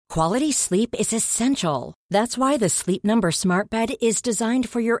Quality sleep is essential. That's why the Sleep Number Smart Bed is designed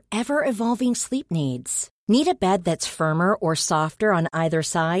for your ever-evolving sleep needs. Need a bed that's firmer or softer on either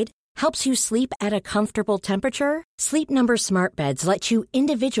side? Helps you sleep at a comfortable temperature? Sleep Number Smart Beds let you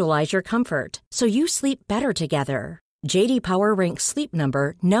individualize your comfort, so you sleep better together. J.D. Power ranks Sleep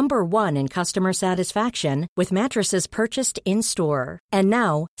Number number 1 in customer satisfaction with mattresses purchased in-store. And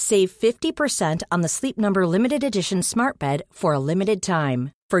now, save 50% on the Sleep Number Limited Edition Smart Bed for a limited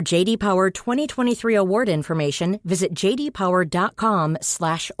time. For J.D. Power 2023 award information, visit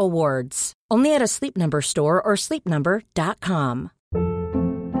jdpower.com/awards. Only at a Sleep Number store or sleepnumber.com.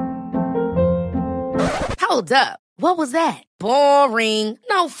 Hold up. What was that? Boring.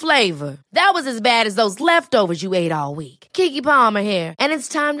 No flavor. That was as bad as those leftovers you ate all week. Keke Palmer here, and it's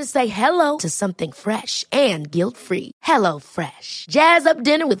time to say hello to something fresh and guilt-free. Hello Fresh. Jazz up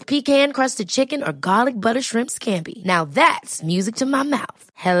dinner with pecan-crusted chicken or garlic butter shrimp scampi. Now that's music to my mouth.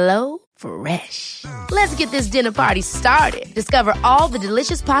 Hello Fresh. Let's get this dinner party started. Discover all the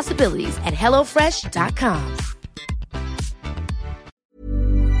delicious possibilities at hellofresh.com.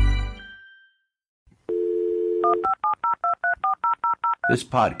 This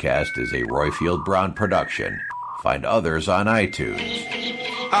podcast is a Royfield Brown production. Find others on iTunes.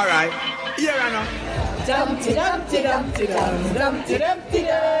 All right. Here I know. Dumpty dumpty dumpty dum dumpty dumpty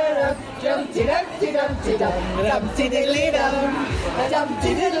dum dumpty dumpty dumpty dum dumpty diddly dum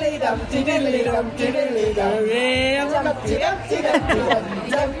dumpty diddly dumpty diddly dumpty diddly dum dumpty dumpty dumpty dum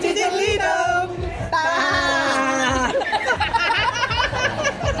dumpty diddly dum.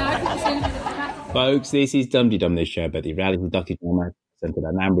 Folks, this is Dum Dum, this show about the reality docudrama centered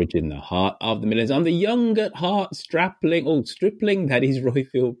on Ambridge in the heart of the Midlands. I'm the young at heart, stripling, that is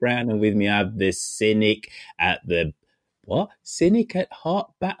Royfield Brown, and with me I have the cynic at the... What? Cynic at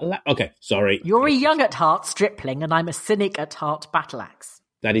heart battle axe? Okay, sorry. You're a young at heart stripling, and I'm a cynic at heart battle axe.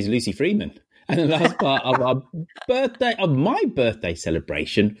 That is Lucy Freeman. And the last part of our my birthday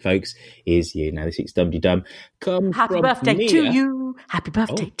celebration, folks, is you. Now, this is Dum Dum. Happy birthday to you. Happy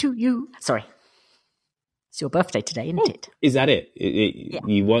birthday to you. Sorry. It's your birthday today, isn't it? Is that it? Yeah.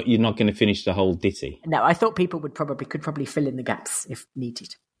 You're not going to finish the whole ditty? No, I thought people could probably fill in the gaps if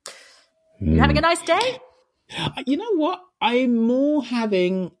needed. You having a nice day? You know what? I'm more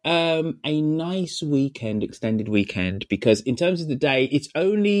having a nice weekend, extended weekend, because in terms of the day, it's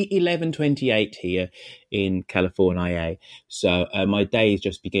only 11:28 here in California. So my day is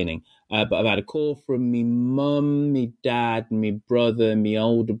just beginning. But I've had a call from me mum, me dad, me brother, me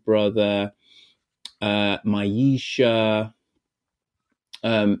older brother, Maisha.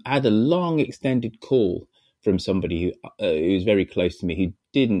 I had a long extended call from somebody who was very close to me, who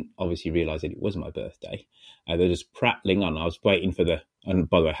didn't obviously realise that it was my birthday. They're just prattling on. I was waiting for and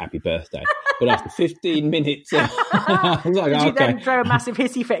by the way, happy birthday. But after 15 minutes, I was like, Did you then throw a massive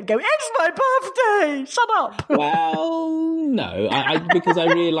hissy fit and go, it's my birthday, shut up? Well, no, because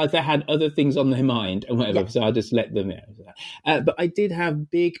I realised they had other things on their mind and whatever, so I just let them know. But I did have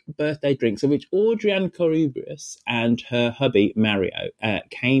big birthday drinks, of which Audrey-Anne Corubrius and her hubby, Mario,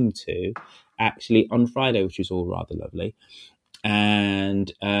 came to actually on Friday, which was all rather lovely.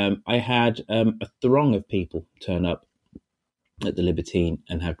 And I had a throng of people turn up at the Libertine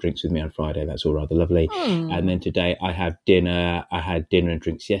and have drinks with me on Friday. That's all rather lovely. And then today I have dinner. I had dinner and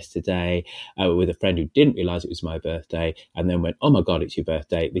drinks yesterday with a friend who didn't realise it was my birthday and then went, oh my God, it's your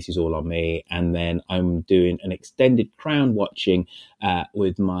birthday. This is all on me. And then I'm doing an extended Crown watching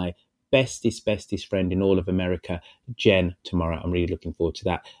with my bestest friend in all of America, Jen, tomorrow. I'm really looking forward to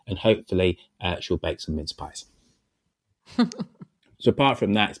that. And hopefully she'll bake some mince pies. So apart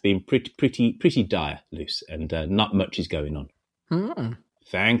from that, it's been pretty dire, Luce, and not much is going on.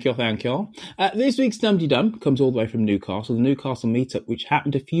 Thank you. This week's Dum Dum comes all the way from Newcastle, the Newcastle meetup, which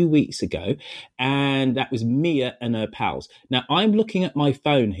happened a few weeks ago, and that was Mia and her pals. Now, I'm looking at my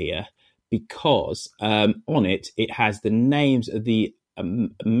phone here because on it has the names of the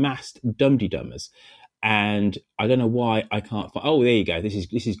masked Dum Dummers. And I don't know why I can't find... Oh, there you go. This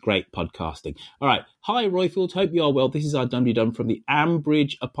is great podcasting. All right. Hi, Royfield. Hope you are well. This is our Dum Dum from the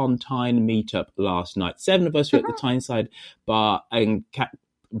Ambridge upon Tyne meetup last night. 7 of us were at the Tyneside Bar and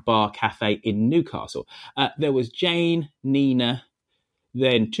Bar Cafe in Newcastle. There was Jane, Nina,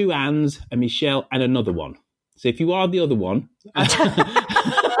 then 2 Anns, a Michelle, and another one. So if you are the other one...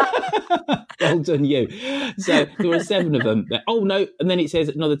 well done, you. So there were 7 of them. Oh, no. And then it says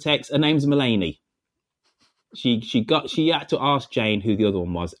another text. Her name's Mulaney. She had to ask Jane who the other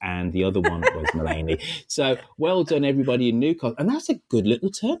one was, and the other one was Mulaney. So well done, everybody in Newcastle, and that's a good little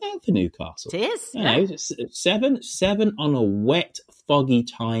turnout for Newcastle. It is. You know, 7 on a wet Foggy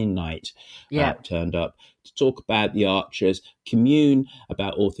Time Night turned up to talk about the Archers, commune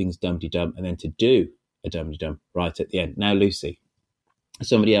about all things Dum-Tee-Dum, and then to do a Dum-Tee-Dum right at the end. Now, Lucy,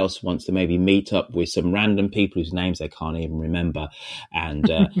 somebody else wants to maybe meet up with some random people whose names they can't even remember and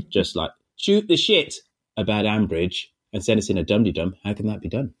just like shoot the shit about Ambridge and send us in a Dum-Tee-Dum. How can that be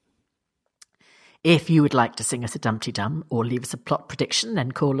done? If you would like to sing us a Dum-Tee-Dum or leave us a plot prediction,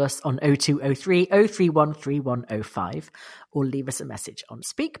 then call us on 0203 031 3105 or leave us a message on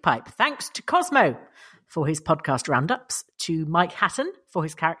SpeakPipe. Thanks to Cosmo for his podcast roundups, to Mike Hatton for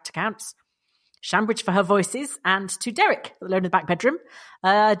his character counts, Shambridge for her voices, and to Derek, alone in the back bedroom.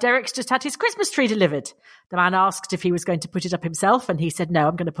 Derek's just had his Christmas tree delivered. The man asked if he was going to put it up himself, and he said, no,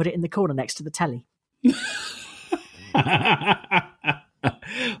 I'm going to put it in the corner next to the telly.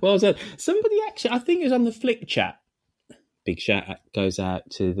 Well done. Somebody actually, I think it was on the Flick chat. Big shout out goes out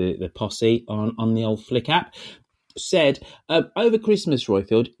to the posse on the old Flick app. Said, over Christmas,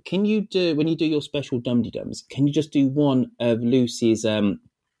 Royfield, can you do, when you do your special Dum-Tee-Dums, can you just do one of Lucy's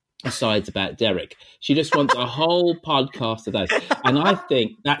asides about Derek? She just wants a whole podcast of those. And I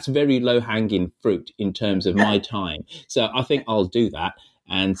think that's very low-hanging fruit in terms of my time. So I think I'll do that.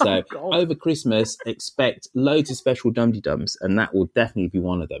 And so over Christmas, expect loads of special Dum-Tee-Dums, and that will definitely be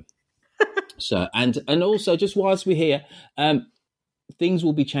one of them. So, and also, just whilst we're here, things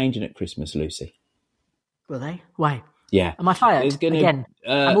will be changing at Christmas, Lucy. Will they? Why? Yeah. Am I fired again?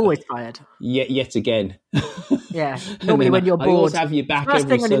 I'm always fired. Yet again. Yeah. Normally when you're bored. I always have you back First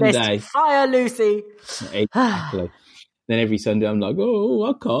every thing on your Sunday. list, fire Lucy. Exactly. Then every Sunday I'm like, oh,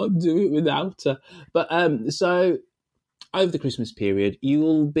 I can't do it without her. But so over the Christmas period, you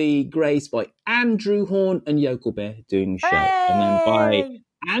will be graced by Andrew Horn and Yokel Bear doing the show. Hey! And then by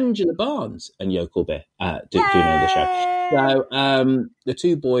Angela Barnes and Yokel Bear doing another show. So the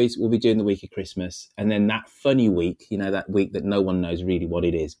two boys will be doing the week of Christmas, and then that funny week, that week that no one knows really what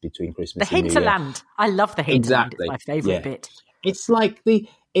it is between Christmas and New Year. The Hinterland. I love the Hinterland. Exactly. It's my favourite bit. It's like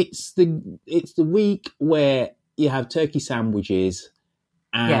it's the week where you have turkey sandwiches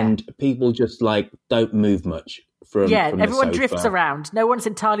and people just like don't move much from everyone drifts around. No one's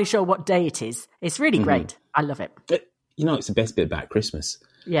entirely sure what day it is. It's really great. I love it. But, it's the best bit about Christmas.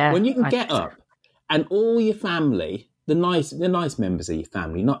 Yeah. When you can get up and all your family, the nice members of your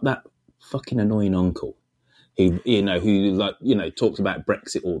family, not that fucking annoying uncle who talks about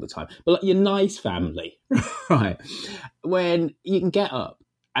Brexit all the time, but like your nice family, right? When you can get up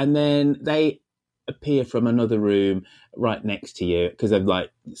and then they appear from another room right next to you because they've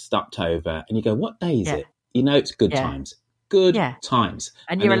like stopped over, and you go, what day is it? It's good times. Good times.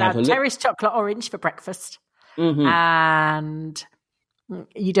 And you're allowed Terry's chocolate orange for breakfast. Mm-hmm. And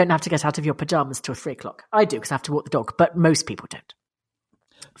you don't have to get out of your pajamas till 3:00. I do because I have to walk the dog, but most people don't.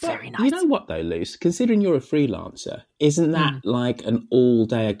 Very nice. You know what though, Luce? Considering you're a freelancer, isn't that like an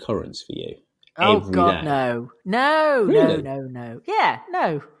all-day occurrence for you? Oh every God, day? No. Really? No. Yeah,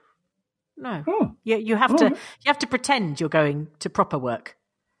 no. Oh. You have to pretend you're going to proper work.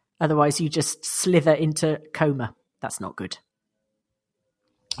 Otherwise, you just slither into coma. That's not good.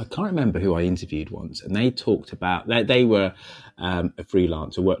 I can't remember who I interviewed once, and they talked about they were a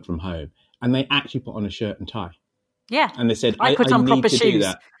freelancer, worked from home, and they actually put on a shirt and tie. Yeah, and they said, I put on proper shoes.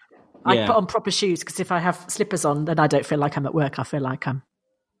 I put on proper shoes because if I have slippers on, then I don't feel like I'm at work. I feel like I'm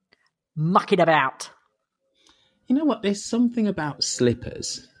mucking about. You know what? There's something about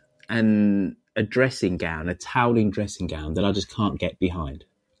slippers and a dressing gown, a toweling dressing gown, that I just can't get behind.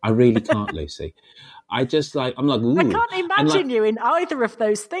 I really can't, Lucy. I'm like, ooh. I can't imagine you in either of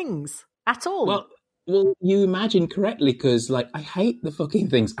those things at all. Well, you imagine correctly because, like, I hate the fucking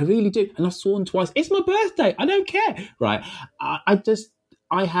things. I really do. And I've sworn twice. It's my birthday. I don't care. Right.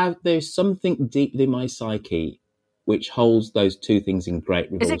 There's something deep in my psyche which holds those two things in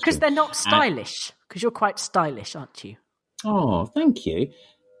great revulsion. Is it because they're not stylish? Because you're quite stylish, aren't you? Oh, thank you.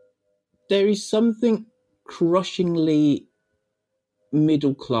 There is something crushingly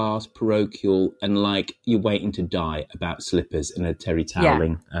middle class, parochial, and like you're waiting to die about slippers and a terry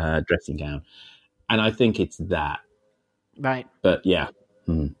toweling dressing gown. And I think it's that. Right. But yeah.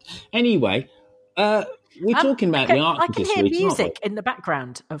 Anyway, we're talking about the Arctic. I can hear music in the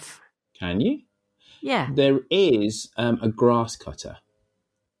background of. Can you? Yeah. There is a grass cutter.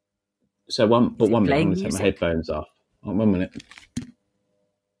 So one minute, I'm going to take my headphones off. 1 minute.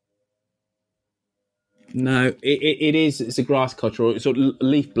 No, it is. It's a grass cutter, or it's a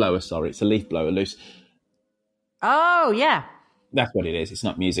leaf blower. Sorry, it's a leaf blower, Loose. Oh yeah, that's what it is. It's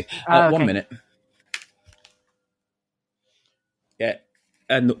not music. Okay. 1 minute. Yeah,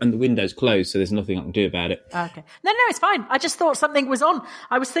 and the window's closed, so there's nothing I can do about it. Okay, no, it's fine. I just thought something was on.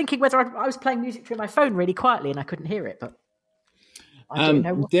 I was thinking whether I was playing music through my phone really quietly, and I couldn't hear it. But I do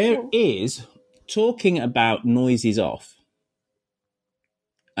know what there is, talking about noises off,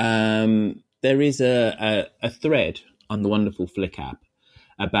 there is a thread on the wonderful Flick app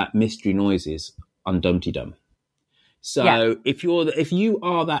about mystery noises on Dumpty Dum. So if you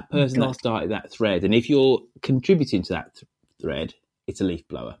are that person that started that thread, and if you're contributing to that thread, it's a leaf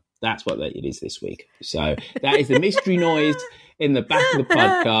blower. That's what it is this week. So that is the mystery noise in the back of the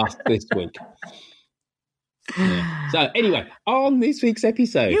podcast this week. Yeah. So anyway, on this week's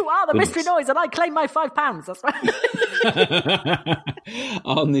episode... You are the mystery noise and I claim my £5. That's right.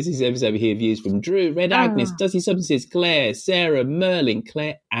 On this week's episode, we hear views from Drew, Red Agnes, Dusty Substances, Claire, Sarah, Merlin,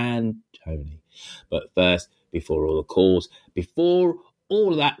 Claire and Tony. But first, before all the calls, before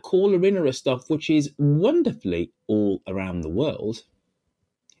all of that caller-inner stuff, which is wonderfully all around the world,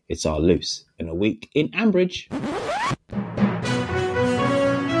 it's our Loose in a Week in Ambridge.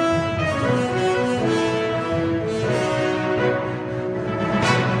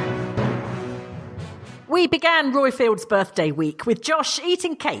 We began Royfield's birthday week with Josh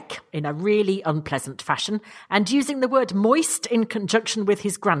eating cake in a really unpleasant fashion and using the word moist in conjunction with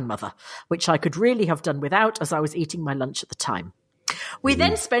his grandmother, which I could really have done without as I was eating my lunch at the time. We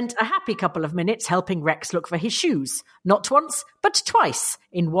then spent a happy couple of minutes helping Rex look for his shoes, not once, but twice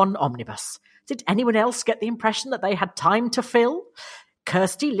in one omnibus. Did anyone else get the impression that they had time to fill?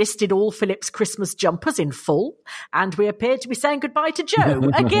 Kirsty listed all Philip's Christmas jumpers in full, and we appeared to be saying goodbye to Joe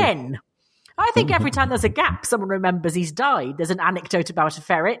again. I think every time there's a gap, someone remembers he's died. There's an anecdote about a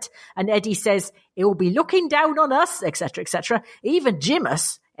ferret, and Eddie says, he'll be looking down on us, etc., etc. Even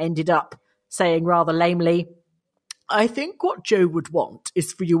Jimus ended up saying rather lamely, I think what Joe would want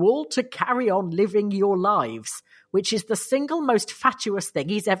is for you all to carry on living your lives, which is the single most fatuous thing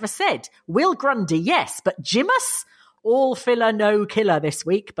he's ever said. Will Grundy, yes, but Jimus? All filler, no killer this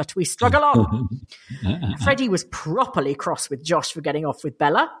week, but we struggle on. Freddie was properly cross with Josh for getting off with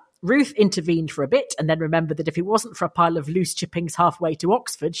Bella. Ruth intervened for a bit and then remembered that if it wasn't for a pile of loose chippings halfway to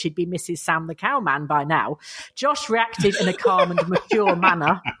Oxford, she'd be Mrs. Sam the Cowman by now. Josh reacted in a calm and mature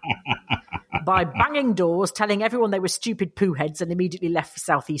manner by banging doors, telling everyone they were stupid poo heads, and immediately left for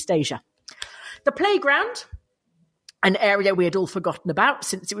Southeast Asia. The playground, an area we had all forgotten about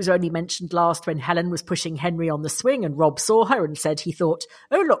since it was only mentioned last when Helen was pushing Henry on the swing and Rob saw her and said he thought,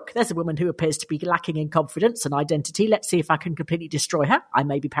 oh, look, there's a woman who appears to be lacking in confidence and identity. Let's see if I can completely destroy her. I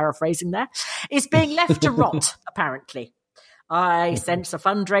may be paraphrasing there. Is being left to rot, apparently. I sense a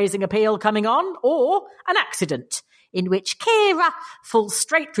fundraising appeal coming on, or an accident in which Kira falls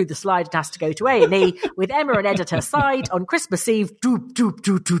straight through the slide and has to go to A&E with Emma and Ed at her side on Christmas Eve. Doop, doop,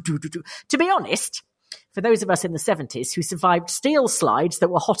 doop, doop, doop, doop. To be honest, for those of us in the 70s who survived steel slides that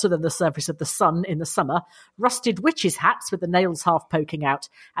were hotter than the surface of the sun in the summer, rusted witches' hats with the nails half poking out,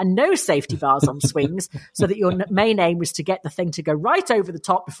 and no safety bars on swings, so that your main aim was to get the thing to go right over the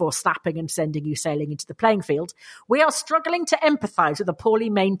top before snapping and sending you sailing into the playing field, we are struggling to empathise with a poorly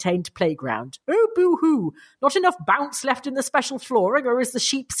maintained playground. Oh, boo-hoo! Not enough bounce left in the special flooring, or is the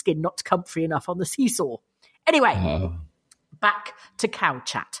sheepskin not comfy enough on the seesaw? Anyway, back to cow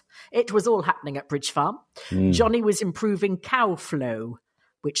chat. It was all happening at Bridge Farm. Johnny was improving cow flow,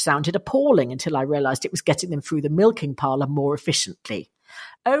 which sounded appalling until I realised it was getting them through the milking parlour more efficiently.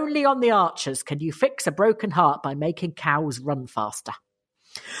 Only on the Archers can you fix a broken heart by making cows run faster.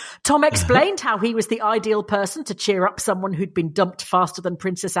 Tom explained how he was the ideal person to cheer up someone who'd been dumped faster than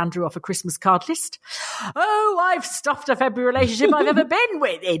Princess Andrew off a Christmas card list. Oh, I've stuffed up every relationship I've ever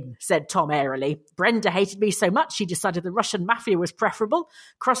been in, said Tom airily. Brenda hated me so much she decided the Russian mafia was preferable.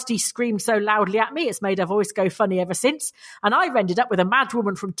 Krusty screamed so loudly at me it's made her voice go funny ever since. And I've ended up with a mad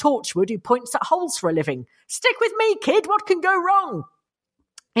woman from Torchwood who points at holes for a living. Stick with me, kid. What can go wrong?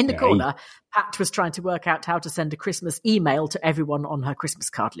 In the corner, Pat was trying to work out how to send a Christmas email to everyone on her Christmas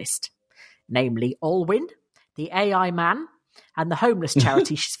card list, namely Alwyn, the AI man, and the homeless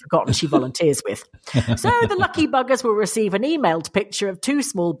charity she's forgotten she volunteers with. So the lucky buggers will receive an emailed picture of two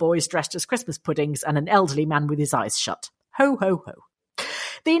small boys dressed as Christmas puddings and an elderly man with his eyes shut. Ho, ho, ho.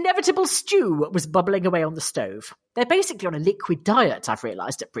 The inevitable stew was bubbling away on the stove. They're basically on a liquid diet, I've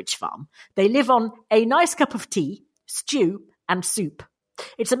realised, at Bridge Farm. They live on a nice cup of tea, stew, and soup.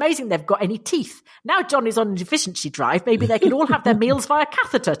 It's amazing they've got any teeth. Now John is on an efficiency drive, maybe they can all have their meals via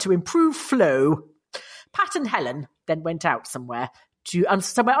catheter to improve flow. Pat and Helen then went out somewhere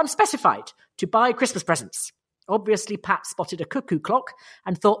unspecified to buy Christmas presents. Obviously, Pat spotted a cuckoo clock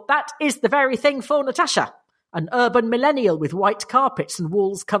and thought that is the very thing for Natasha, an urban millennial with white carpets and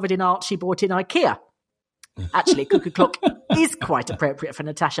walls covered in art she bought in IKEA. Actually, cuckoo clock is quite appropriate for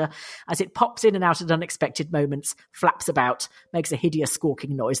Natasha, as it pops in and out at unexpected moments, flaps about, makes a hideous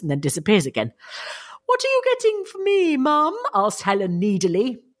squawking noise, and then disappears again. What are you getting for me, Mum? Asked Helen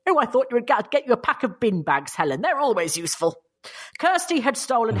needily. Oh, I thought you would get you a pack of bin bags, Helen. They're always useful. Kirsty had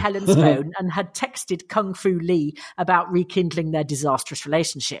stolen Helen's phone and had texted Kung Fu Lee about rekindling their disastrous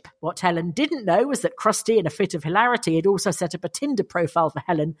relationship. What Helen didn't know was that Krusty, in a fit of hilarity, had also set up a Tinder profile for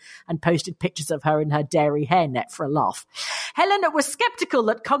Helen and posted pictures of her in her dairy hairnet for a laugh. Helen was sceptical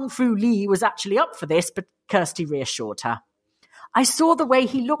that Kung Fu Lee was actually up for this, but Kirsty reassured her. I saw the way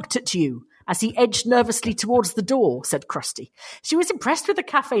he looked at you as he edged nervously towards the door, said Krusty. She was impressed with the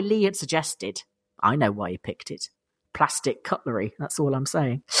cafe Lee had suggested. I know why he picked it. Plastic cutlery, that's all I'm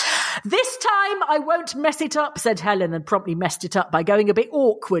saying. This time I won't mess it up, said Helen, and promptly messed it up by going a bit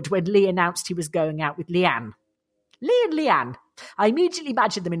awkward when Lee announced he was going out with Leanne. Lee and Leanne. I immediately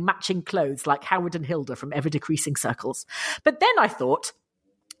imagined them in matching clothes like Howard and Hilda from Ever-Decreasing Circles. But then I thought,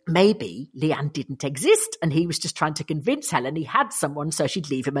 maybe Leanne didn't exist and he was just trying to convince Helen he had someone so she'd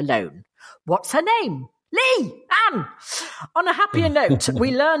leave him alone. What's her name? Lee! Anne! On a happier note,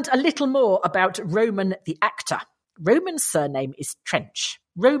 we learned a little more about Roman the actor. Roman's surname is Trench.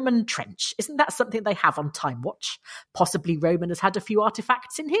 Roman Trench. Isn't that something they have on Time Watch? Possibly Roman has had a few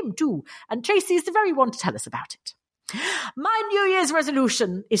artifacts in him too, and Tracy is the very one to tell us about it. My New Year's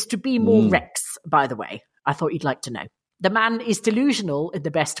resolution is to be more Rex, by the way. I thought you'd like to know. The man is delusional in the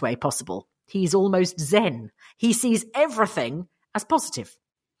best way possible. He's almost zen. He sees everything as positive.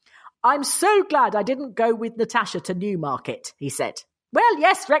 I'm so glad I didn't go with Natasha to Newmarket, he said. Well,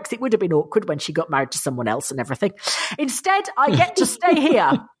 yes, Rex, it would have been awkward when she got married to someone else and everything. Instead, I get to stay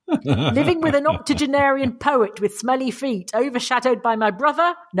here, living with an octogenarian poet with smelly feet, overshadowed by my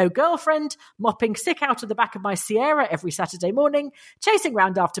brother, no girlfriend, mopping sick out of the back of my Sierra every Saturday morning, chasing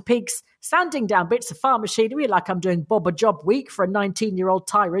round after pigs, sanding down bits of farm machinery like I'm doing Bob a Job week for a 19-year-old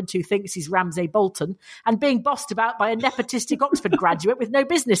tyrant who thinks he's Ramsay Bolton, and being bossed about by a nepotistic Oxford graduate with no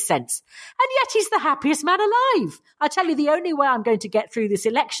business sense. And yet he's the happiest man alive. I tell you, the only way I'm going to get through this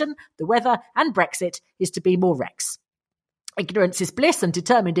election, the weather and Brexit, is to be more Rex. Ignorance is bliss and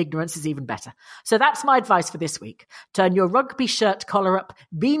determined ignorance is even better. So that's my advice for this week. Turn your rugby shirt collar up,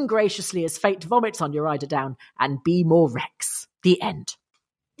 beam graciously as fate vomits on your eider down, and be more Rex. The end.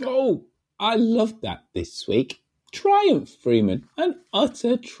 Oh, I loved that this week. Triumph, Freeman. An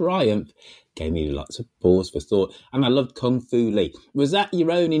utter triumph. Gave me lots of pause for thought. And I loved Kung Fu Lee. Was that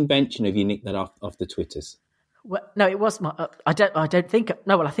your own invention, or have you nicked that off the Twitters? Well, no, it was my. I don't think.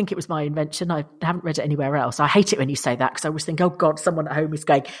 No, well, I think it was my invention. I haven't read it anywhere else. I hate it when you say that because I always think, oh God, someone at home is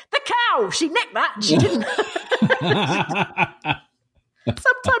going, the cow. She nicked that. She didn't.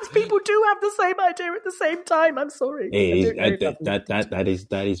 Sometimes people do have the same idea at the same time. I'm sorry. That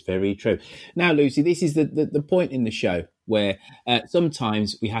is very true. Now, Lucy, this is the point in the show where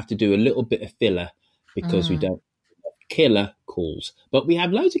sometimes we have to do a little bit of filler because we don't have killer calls, but we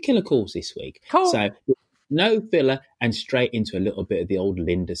have loads of killer calls this week. Cool. So. No filler and straight into a little bit of the old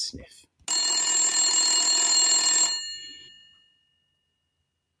Linda sniff.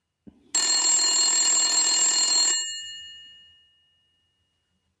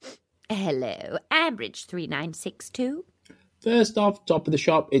 Hello, Ambridge 3962. First off, top of the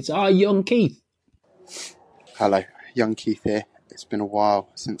shop, it's our young Keith. Hello, young Keith here. It's been a while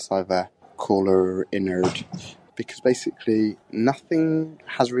since I've caller-innered because basically nothing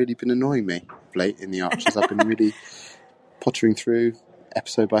has really been annoying me of late in the Archers. I've been really pottering through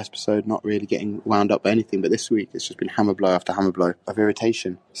episode by episode, not really getting wound up by anything, but this week it's just been hammer blow after hammer blow of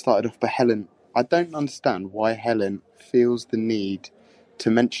irritation. Started off by Helen. I don't understand why Helen feels the need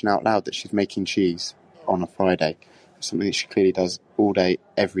to mention out loud that she's making cheese on a Friday. It's something that she clearly does all day,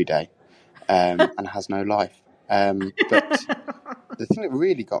 every day, and has no life. But the thing that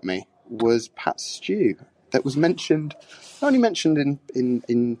really got me was Pat's stew. That was mentioned, not only mentioned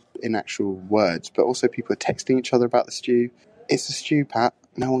in actual words, but also people are texting each other about the stew. It's a stew, Pat.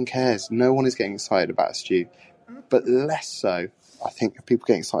 No one cares. No one is getting excited about a stew. But less so, I think, of people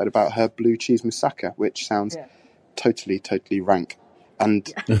getting excited about her blue cheese moussaka, which sounds totally, totally rank.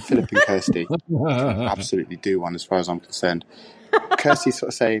 And Philip and Kirsty absolutely do one as far as I'm concerned. Kirsty's sort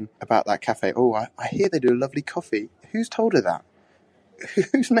of saying about that cafe, I hear they do a lovely coffee. Who's told her that?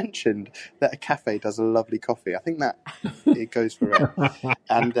 Who's mentioned that a cafe does a lovely coffee? I think that it goes for her.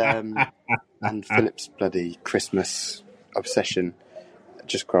 And Philip's bloody Christmas obsession.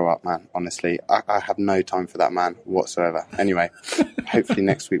 Just grow up, man, honestly. I have no time for that man whatsoever. Anyway, hopefully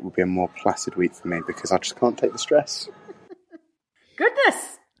next week will be a more placid week for me because I just can't take the stress.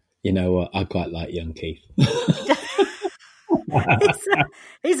 Goodness. You know what? I quite like young Keith.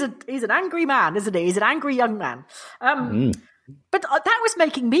 He's an angry man, isn't he? He's an angry young man. But that was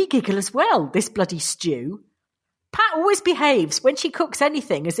making me giggle as well, this bloody stew. Pat always behaves when she cooks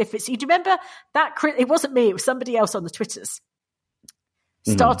anything as if it's. You remember that? It wasn't me. It was somebody else on the Twitters.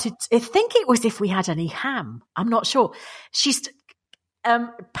 Started. I think it was if we had any ham. I'm not sure.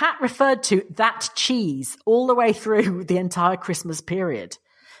 Pat referred to that cheese all the way through the entire Christmas period.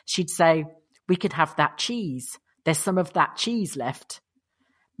 She'd say, "We could have that cheese. There's some of that cheese left.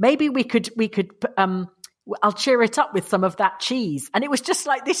 Maybe we could. I'll cheer it up with some of that cheese." And it was just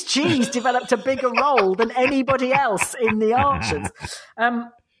like this cheese developed a bigger role than anybody else in the Archers.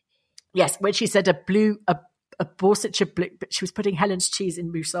 Yes, when she said a Borsetshire blue, but she was putting Helen's cheese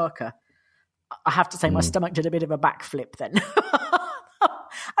in moussaka. I have to say my stomach did a bit of a backflip then.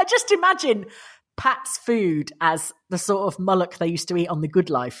 I just imagine Pat's food as the sort of mullock they used to eat on The Good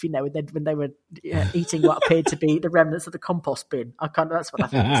Life, when they were eating what appeared to be the remnants of the compost bin. That's what I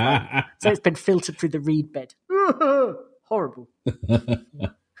think it's like. So it's been filtered through the reed bed. Horrible.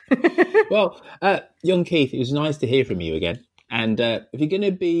 Well, young Keith, it was nice to hear from you again. And if you're going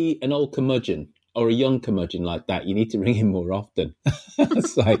to be an old curmudgeon or a young curmudgeon like that, you need to ring him more often.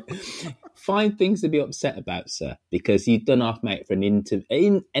 It's like, find things to be upset about, sir, because you've done half mate for an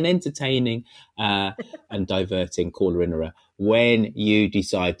entertaining and diverting caller in era when you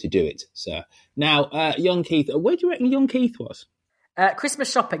decide to do it, sir. Now, young Keith, where do you reckon young Keith was?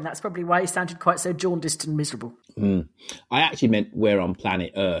 Christmas shopping. That's probably why he sounded quite so jaundiced and miserable. I actually meant we're on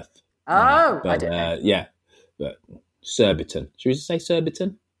planet Earth. Oh, I don't know. Yeah, but Surbiton. Should we just say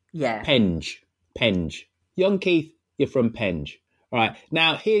Surbiton? Yeah. Penge. Young Keith, you're from Penge. All right.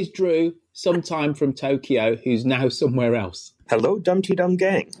 Now, here's Drew, sometime from Tokyo, who's now somewhere else. Hello, Dumpty Dum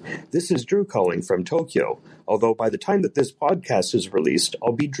Gang. This is Drew calling from Tokyo. Although by the time that this podcast is released,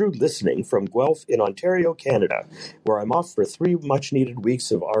 I'll be Drew listening from Guelph in Ontario, Canada, where I'm off for 3 much-needed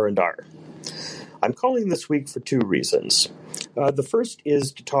weeks of R&R. I'm calling this week for 2 reasons. The first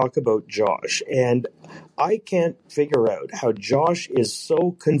is to talk about Josh, and I can't figure out how Josh is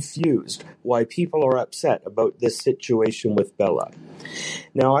so confused why people are upset about this situation with Bella.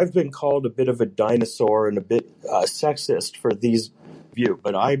 Now, I've been called a bit of a dinosaur and a bit sexist for these views,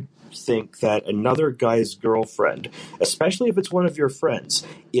 but I think that another guy's girlfriend, especially if it's one of your friends,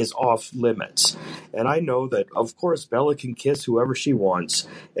 is off limits. And I know that, of course, Bella can kiss whoever she wants,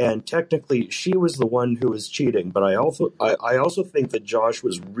 and technically she was the one who was cheating, but I also think that Josh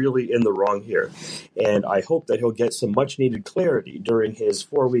was really in the wrong here, and I hope that he'll get some much-needed clarity during his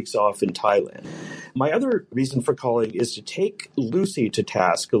 4 weeks off in Thailand. My other reason for calling is to take Lucy to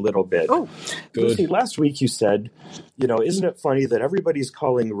task a little bit. Oh, good. Lucy, last week you said, isn't it funny that everybody's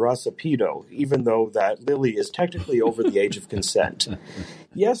calling Russ a pedo, even though that Lily is technically over the age of consent?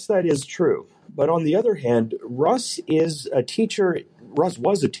 Yes, that is true. But on the other hand, Russ was a teacher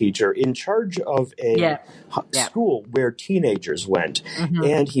in charge of a school where teenagers went,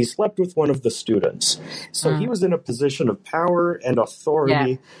 and he slept with one of the students. So he was in a position of power and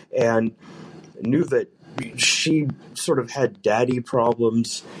authority and knew that she sort of had daddy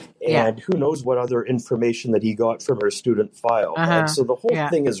problems, and who knows what other information that he got from her student file. And so the whole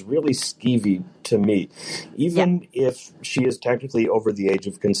thing is really skeevy to me, even if she is technically over the age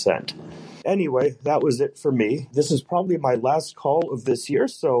of consent. Anyway, that was it for me. This is probably my last call of this year,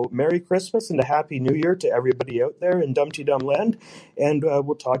 so Merry Christmas and a Happy New Year to everybody out there in Dumpty Dum Land, and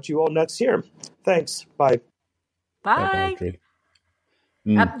we'll talk to you all next year. Thanks. Bye. Bye. Drew.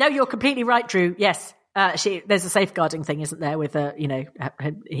 No, you're completely right, Drew. Yes. There's a safeguarding thing, isn't there, with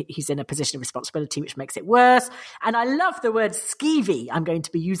he's in a position of responsibility, which makes it worse. And I love the word skeevy. I'm going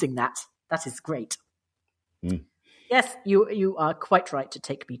to be using that. That is great. Yes, you are quite right to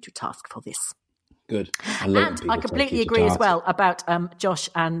take me to task for this. Good. I completely agree as well about Josh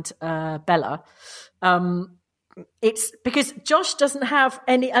and Bella. It's because Josh doesn't have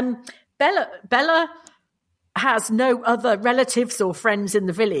any. Bella has no other relatives or friends in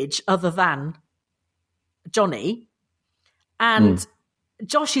the village other than Johnny, and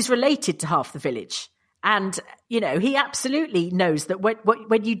Josh is related to half the village, and he absolutely knows that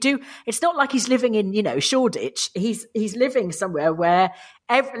when you do, it's not like he's living in Shoreditch. He's living somewhere where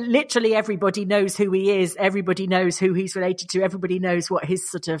literally everybody knows who he is, everybody knows who he's related to, everybody knows what his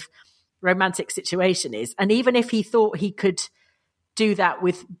sort of romantic situation is. And even if he thought he could do that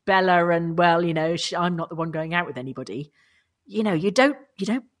with Bella, and I'm not the one going out with anybody, you don't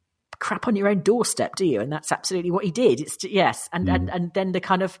crap on your own doorstep, do you? And that's absolutely what he did. It's and then the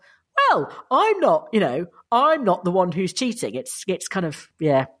kind of, I'm not the one who's cheating. It's kind of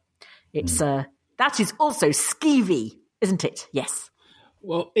that is also skeevy, isn't it? Yes.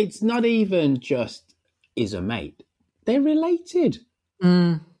 Well, it's not even just is a mate; they're related.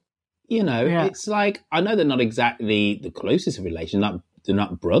 It's like, I know they're not exactly the closest of relation, they're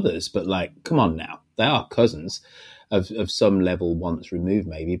not brothers, but come on now, they are cousins of some level once removed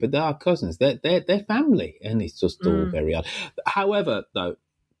maybe, but they are cousins. They're family, and it's just all very odd. However, though,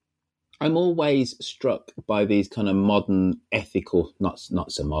 I'm always struck by these kind of modern ethical, not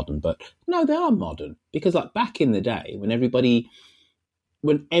so modern, but no, they are modern, because like back in the day when everybody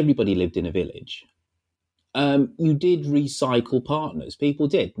lived in a village, you did recycle partners. People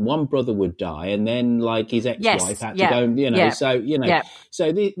did. One brother would die, and then like his ex-wife had to go.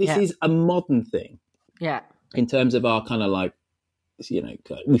 So this is a modern thing. Yeah. In terms of our kind of like,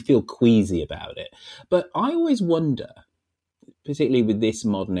 we feel queasy about it. But I always wonder, particularly with this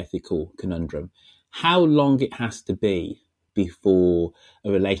modern ethical conundrum, how long it has to be before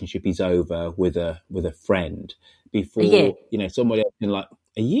a relationship is over with a friend, before somebody else can like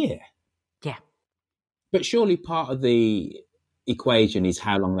a year. Yeah. But surely part of the equation is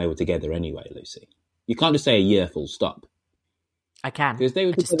how long they were together anyway, Lucy. You can't just say a year full stop. I can. Because they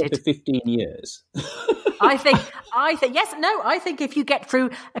were together for 15 years. I think if you get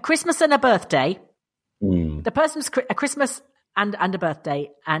through a Christmas and a birthday, the person's a Christmas and a birthday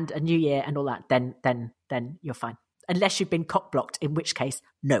and a New Year and all that, then you're fine. Unless you've been cock blocked, in which case,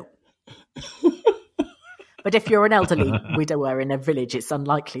 no. But if you're an elderly widower in a village, it's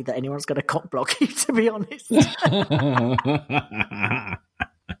unlikely that anyone's going to cock block you, to be honest.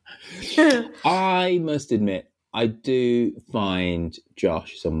 I must admit, I do find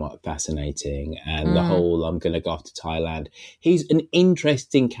Josh somewhat fascinating, and the whole I'm going to go off to Thailand. He's an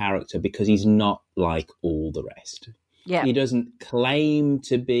interesting character because he's not like all the rest. Yeah. He doesn't claim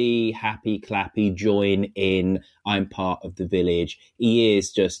to be happy, clappy, join in, I'm part of the village. He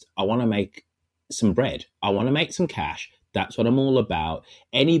is just, I want to make some bread. I want to make some cash. That's what I'm all about.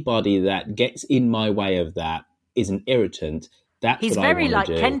 Anybody that gets in my way of that is an irritant. He's very like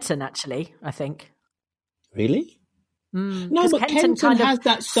Kenton, actually, I think. Really? No, but Kenton has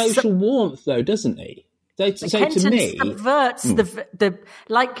that social warmth, though, doesn't he? So Kenton to me, subverts the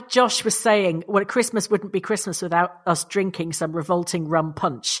like Josh was saying. Well, Christmas wouldn't be Christmas without us drinking some revolting rum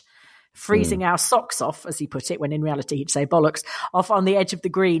punch, freezing our socks off, as he put it, when in reality he'd say bollocks, off on the edge of the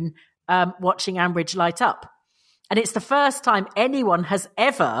green, watching Ambridge light up. And it's the first time anyone has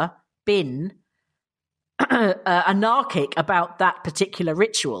ever been anarchic about that particular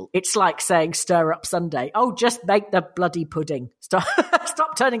ritual. It's like saying stir up Sunday. Oh, just make the bloody pudding. Stop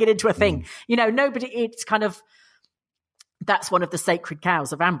turning it into a thing. Nobody, it's kind of, that's one of the sacred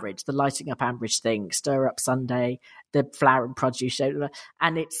cows of Ambridge, the lighting up Ambridge thing, stir up Sunday, the flower and produce show.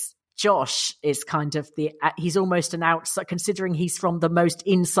 And it's, Josh is kind of he's almost an outsider, considering he's from the most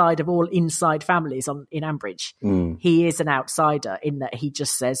inside of all inside families in Ambridge. He is an outsider in that he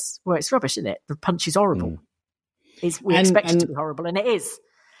just says, well, it's rubbish, isn't it? The punch is horrible. We expect it to be horrible, and it is.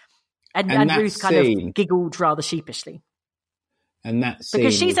 And Ruth kind of giggled rather sheepishly. And that scene,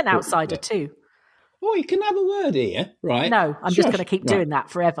 because she's an outsider too. Oh, you can have a word here, right? No, I'm just going to keep doing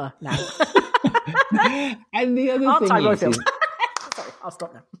that forever now. And the other thing is... Sorry, I'll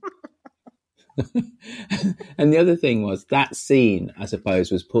stop now. And the other thing was that scene, I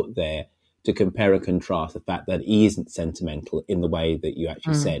suppose, was put there to compare and contrast the fact that he isn't sentimental in the way that you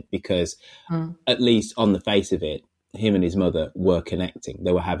actually said, because at least on the face of it, him and his mother were connecting.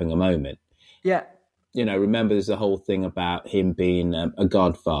 They were having a moment. Yeah. Remember there's the whole thing about him being a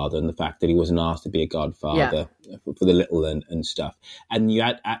godfather and the fact that he wasn't asked to be a godfather for the little and stuff. And you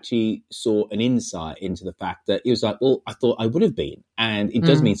actually saw an insight into the fact that he was like, well, I thought I would have been. And it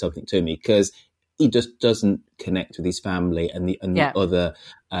does mean something to me because he just doesn't connect with his family and the other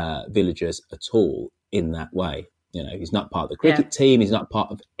villagers at all in that way. He's not part of the cricket team. He's not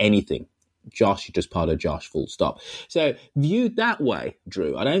part of anything. Josh is just part of Josh, full stop. So viewed that way,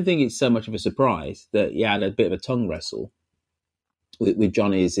 Drew, I don't think it's so much of a surprise that he had a bit of a tongue wrestle with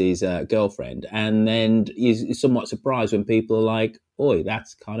Johnny's his girlfriend, and then he's somewhat surprised when people are like, "Oi,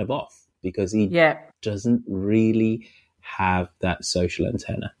 that's kind of off," because he doesn't really have that social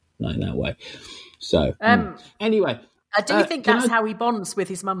antenna, not in that way. So anyway, I do think that's how he bonds with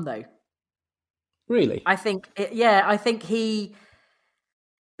his mum, though. Really, I think he.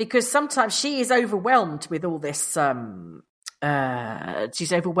 Because sometimes she is overwhelmed with all this.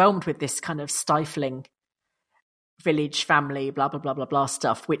 She's overwhelmed with this kind of stifling village family, blah blah blah blah blah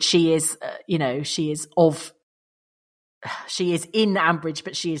stuff. Which she is, she is in Ambridge,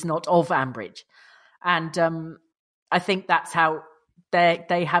 but she is not of Ambridge, and I think that's how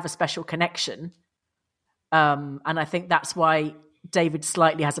they have a special connection. And I think that's why David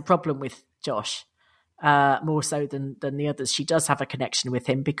slightly has a problem with Josh. More so than the others. She does have a connection with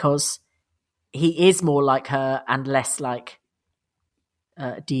him because he is more like her and less like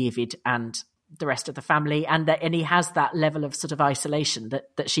David and the rest of the family, and he has that level of sort of isolation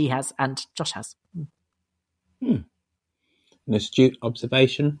that she has and Josh has. An astute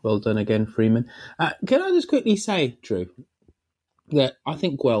observation. Well done again, Freeman. Can I just quickly say, Drew, that I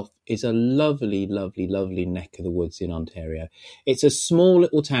think Guelph is a lovely, lovely, lovely neck of the woods in Ontario. It's a small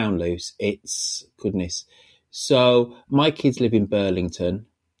little town, Luce. It's goodness. So my kids live in Burlington,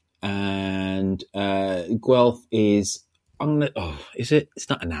 and Guelph is. Is it? It's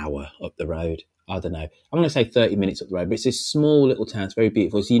not an hour up the road. I don't know. I'm going to say 30 minutes up the road, but it's this small little town. It's very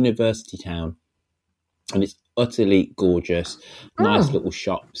beautiful. It's a university town, and it's utterly gorgeous. Nice little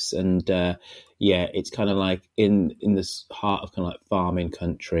shops, and it's kind of like in the heart of kind of like farming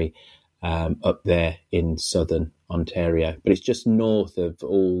country up there in southern Ontario. But it's just north of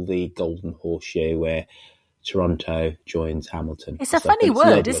all the Golden Horseshoe where Toronto joins Hamilton. It's a funny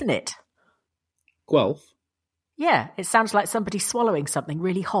word, isn't it? Guelph. Yeah, it sounds like somebody swallowing something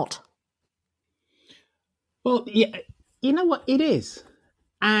really hot. Well, yeah, you know what? It is.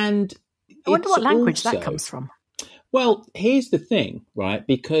 And I wonder what language that comes from. Well, here's the thing, right?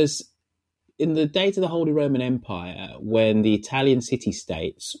 Because in the days of the Holy Roman Empire, when the Italian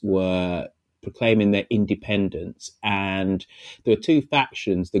city-states were proclaiming their independence, and there were two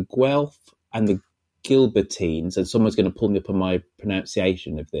factions, the Guelph and the Gilbertines, and someone's going to pull me up on my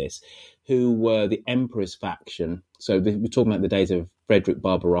pronunciation of this, who were the emperor's faction. So we're talking about the days of Frederick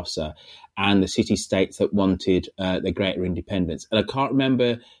Barbarossa and the city-states that wanted their greater independence. And I can't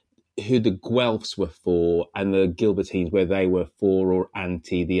remember who the Guelphs were for and the Gilbertines, where they were for or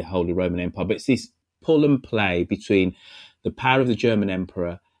anti the Holy Roman Empire. But it's this pull and play between the power of the German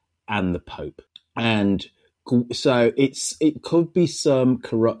emperor and the Pope. And so it could be some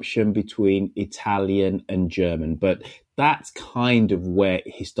corruption between Italian and German, but that's kind of where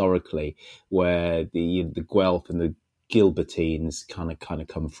historically where the Guelph and the Gilbertines kind of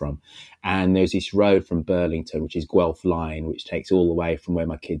come from. And there's this road from Burlington, which is Guelph Line, which takes all the way from where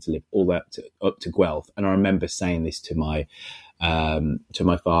my kids live all the way up to Guelph. And I remember saying this to my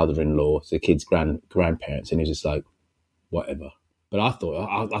father-in-law, to the kids' grandparents, and he was just like, whatever. But I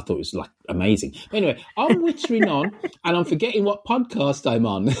thought it was like amazing. But anyway, I'm wittering on, and I'm forgetting what podcast I'm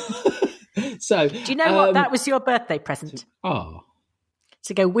on. So, do you know what? That was your birthday present.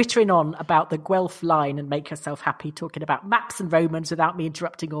 To go wittering on about the Guelph Line and make yourself happy, talking about maps and Romans without me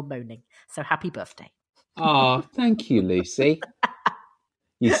interrupting or moaning. So happy birthday! Thank you, Lucy.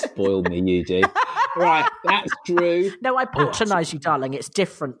 You spoil me, you do. Right, that's Drew. No, I patronise you, darling. It's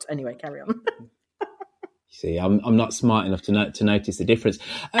different. Anyway, carry on. See, I'm not smart enough to notice the difference.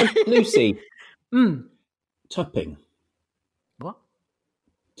 Lucy, tupping. What?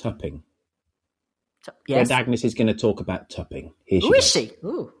 Tupping. Yes. Red Agnes is going to talk about tupping. Who is she?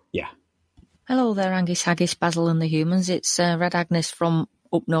 Ooh. Yeah. Hello there, Angus, Haggis, Basil and the humans. It's Red Agnes from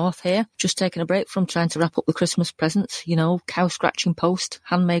up north here. Just taking a break from trying to wrap up the Christmas presents. You know, cow scratching post,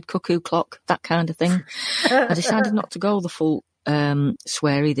 handmade cuckoo clock, that kind of thing. I decided not to go the full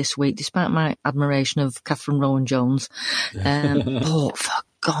sweary this week, despite my admiration of Catherine Rowan-Jones. For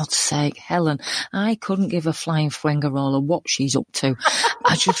God's sake, Helen, I couldn't give a flying Fuengirola what she's up to.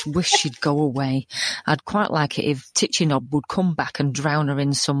 I just wish she'd go away. I'd quite like it if Tichynob would come back and drown her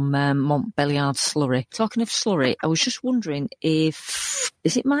in some Montbéliard slurry. Talking of slurry, I was just wondering is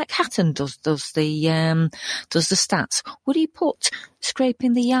it Mike Hatton does the stats? Would he put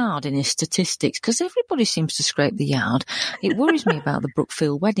scraping the yard in his statistics? Because everybody seems to scrape the yard. It worries me about the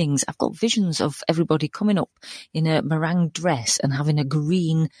Brookfield weddings. I've got visions of everybody coming up in a meringue dress and having a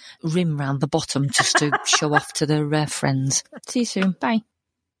green rim round the bottom just to show off to their friends. See you soon. Bye.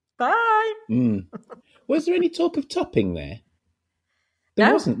 Bye. Was there any talk of topping there?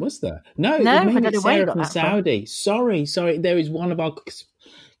 There wasn't, was there? No, I don't know where you got from that Saudi. Sorry. There is one of our...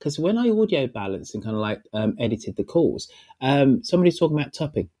 Because when I audio balanced and kind of like edited the calls, somebody's talking about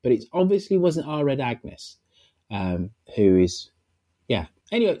topping, but it obviously wasn't our Red Agnes, who is... Yeah.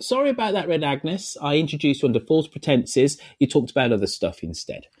 Anyway, sorry about that, Red Agnes. I introduced you under false pretenses. You talked about other stuff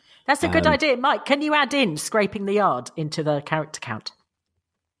instead. That's a good idea. Mike, can you add in scraping the yard into the character count?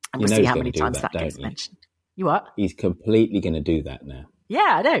 And we'll see how many times that gets mentioned. You what? He's completely going to do that now. Yeah,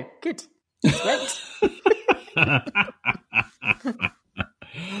 I know. Good. Great.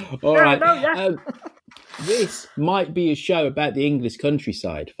 All right. This might be a show about the English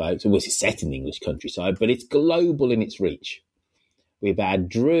countryside, folks. Well, it's set in the English countryside, but it's global in its reach. We've had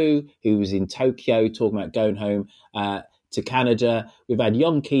Drew, who was in Tokyo, talking about going home to Canada. We've had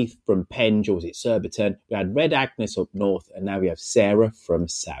young Keith from Penge, or was it Surbiton? We had Red Agnes up north, and now we have Sarah from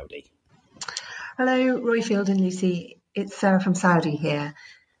Saudi. Hello, Royfield and Lucy. It's Sarah from Saudi here.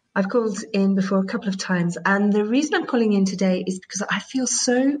 I've called in before a couple of times, and the reason I'm calling in today is because I feel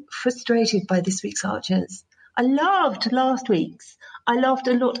so frustrated by this week's Archers. I loved last week's. I laughed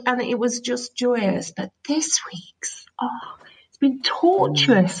a lot, and it was just joyous. But this week's, it's been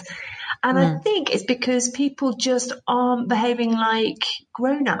torturous. And I think it's because people just aren't behaving like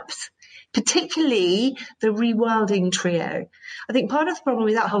grown-ups, particularly the Rewilding trio. I think part of the problem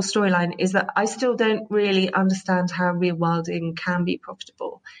with that whole storyline is that I still don't really understand how Rewilding can be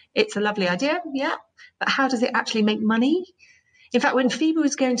profitable. It's a lovely idea, yeah, but how does it actually make money? In fact, when Phoebe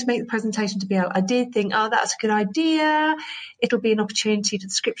was going to make the presentation to BL, I did think, that's a good idea. It'll be an opportunity for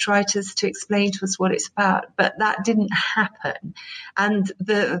the scriptwriters to explain to us what it's about. But that didn't happen. And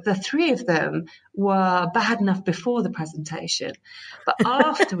the three of them were bad enough before the presentation. But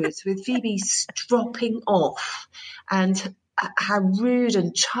afterwards, with Phoebe stropping off and how rude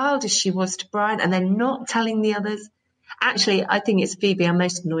and childish she was to Brian and then not telling the others, actually, I think it's Phoebe I'm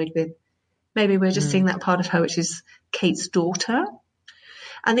most annoyed with. Maybe we're just seeing that part of her, which is Kate's daughter.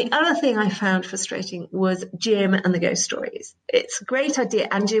 And the other thing I found frustrating was Jim and the ghost stories. It's a great idea,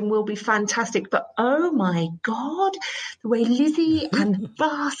 and Jim will be fantastic. But, oh, my God, the way Lizzie and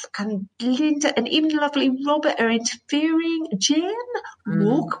Buzz and Linda and even lovely Robert are interfering. Jim,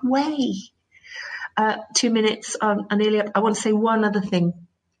 walk away. 2 minutes, nearly up. I want to say one other thing.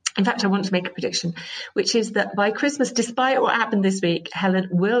 In fact, I want to make a prediction, which is that by Christmas, despite what happened this week, Helen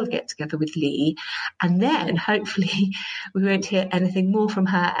will get together with Lee, and then hopefully we won't hear anything more from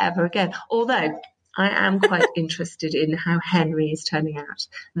her ever again. Although I am quite interested in how Henry is turning out.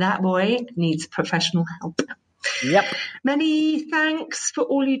 That boy needs professional help. Yep. Many thanks for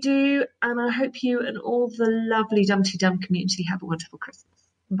all you do, and I hope you and all the lovely Dumpty Dum community have a wonderful Christmas.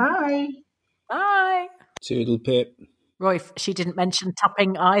 Bye. Bye. Toodle pip. Roy, she didn't mention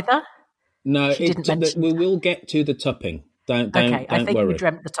tupping either. No, we will get to the tupping. Don't I think worry. we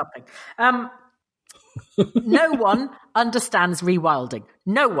dreamt the tupping. No one understands rewilding.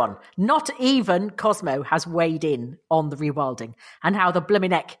 No one, not even Cosmo, has weighed in on the rewilding and how the blooming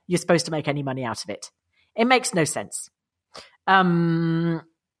heck you're supposed to make any money out of it. It makes no sense.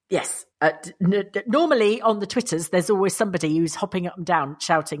 Yes. Normally on the Twitters, there's always somebody who's hopping up and down,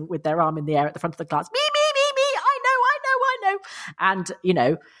 shouting with their arm in the air at the front of the class, me, and,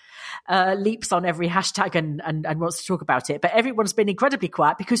 leaps on every hashtag and wants to talk about it. But everyone's been incredibly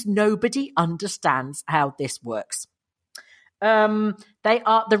quiet because nobody understands how this works. The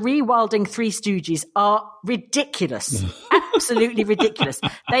Rewilding Three Stooges are ridiculous. Absolutely ridiculous.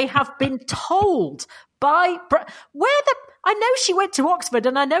 They have been told by... I know she went to Oxford,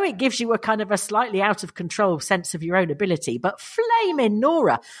 and I know it gives you a kind of a slightly out of control sense of your own ability, but flaming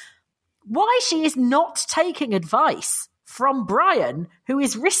Nora, why she is not taking advice from Brian, who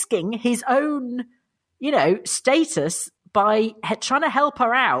is risking his own, status by trying to help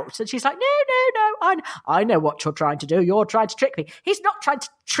her out. And she's like, no, I know what you're trying to do. You're trying to trick me. He's not trying to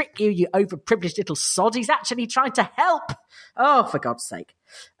trick you, you overprivileged little sod. He's actually trying to help. Oh, for God's sake.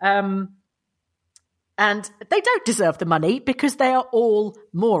 And they don't deserve the money because they are all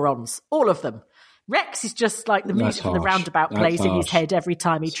morons, all of them. Rex is just like the music from the roundabout plays in his head every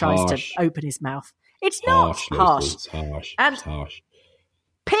time he tries to open his mouth. It's not harsh. It's harsh. And it's harsh.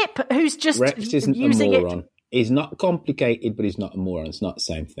 Pip, who's just Rex isn't using a moron. He's not complicated, but he's not a moron. It's not the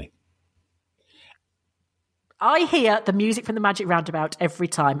same thing. I hear the music from the Magic Roundabout every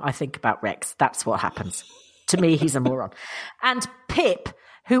time I think about Rex. That's what happens. To me, he's a moron. And Pip,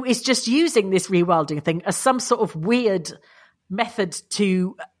 who is just using this rewilding thing as some sort of weird method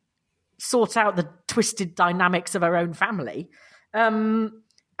to sort out the twisted dynamics of her own family. And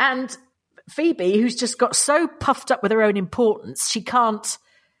Phoebe, who's just got so puffed up with her own importance, she can't,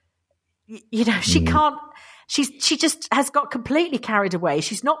 she can't, she just has got completely carried away.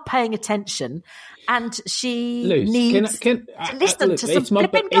 She's not paying attention, and she needs to listen to some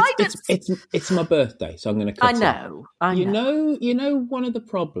flipping guidance. It's my birthday, so I'm going to cut I know. You know, one of the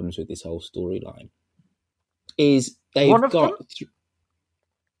problems with this whole storyline is they've one of got... them?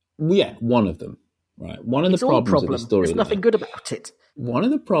 One of them. Right. One of the problems of this storyline... There's nothing good about it. One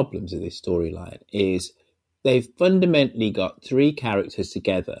of the problems of this storyline is they've fundamentally got three characters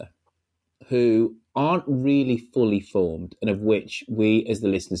together who aren't really fully formed and of which we as the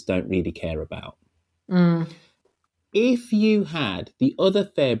listeners don't really care about. If you had the other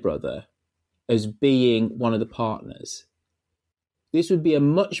Fairbrother as being one of the partners, this would be a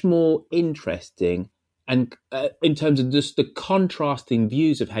much more interesting and in terms of just the contrasting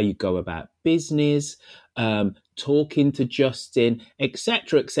views of how you go about business, talking to Justin,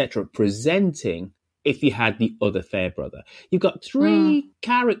 etc., presenting if you had the other Fairbrother. You've got three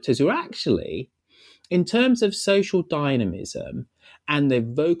characters who actually, in terms of social dynamism and their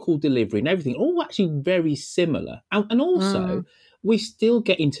vocal delivery and everything, all actually very similar. And also, we're still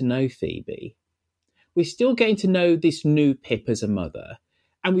getting to know Phoebe. We're still getting to know this new Pip as a mother.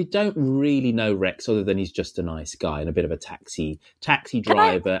 And we don't really know Rex other than he's just a nice guy and a bit of a taxi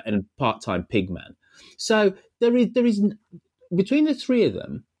driver and part-time pigman. So there is between the three of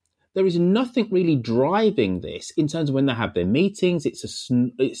them, there is nothing really driving this in terms of when they have their meetings. It's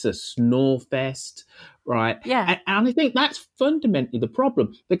a snore fest, right? Yeah. And I think that's fundamentally the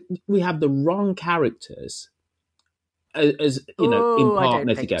problem. We have the wrong characters as in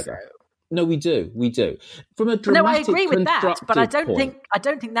partner together. So. No, we do. From a dramatic, I agree with that, but I don't point,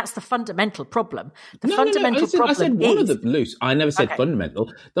 think that's the fundamental problem. Problem I said one of them loose. I never said fundamental.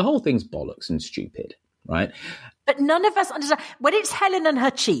 The whole thing's bollocks and stupid, right? But none of us understand. When it's Helen and her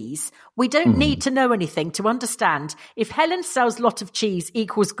cheese, we don't need to know anything to understand if Helen sells lot of cheese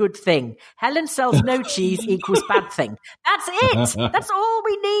equals good thing. Helen sells no cheese equals bad thing. That's it. That's all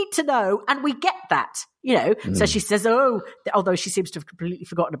we need to know. And we get that, So she says, although she seems to have completely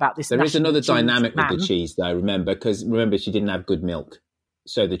forgotten about this. There is another dynamic with the cheese, though, remember, because she didn't have good milk.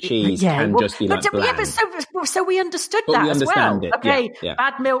 So the cheese can just be bland. So we understood that as well. It. Okay, yeah.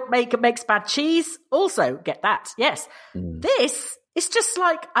 Bad milk makes bad cheese. Also get that, yes. This is just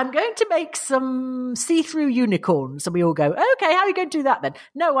like, I'm going to make some see-through unicorns. And we all go, okay, how are you going to do that then?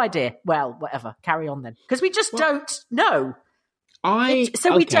 No idea. Well, whatever, carry on then. Because we just don't know. We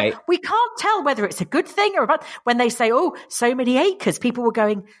can't tell whether it's a good thing or bad. When they say, so many acres, people were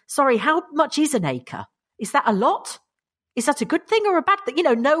going, sorry, how much is an acre? Is that a lot? Is that a good thing or a bad thing?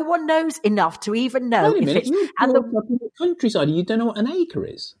 No one knows enough to even know. Wait a minute, in the countryside, you don't know what an acre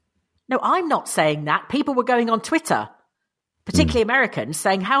is? No, I'm not saying that. People were going on Twitter, particularly Americans,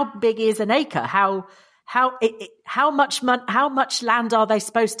 saying how big is an acre? How much land are they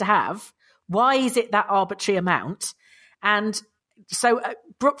supposed to have? Why is it that arbitrary amount? And so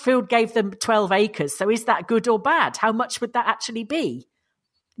Brookfield gave them 12 acres. So is that good or bad? How much would that actually be?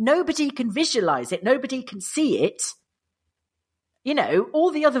 Nobody can visualize it. Nobody can see it.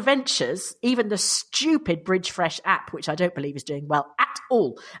 All the other ventures, even the stupid BridgeFresh app, which I don't believe is doing well at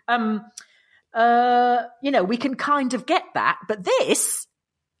all. We can kind of get that. But this,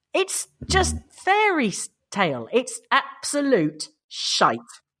 it's just fairy tale. It's absolute shite.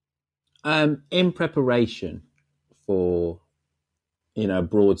 In preparation for, a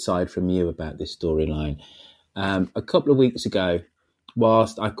broadside from you about this storyline, a couple of weeks ago,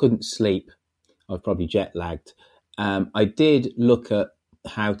 whilst I couldn't sleep, I was probably jet lagged, I did look at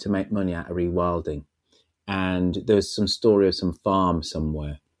how to make money out of rewilding, and there's some story of some farm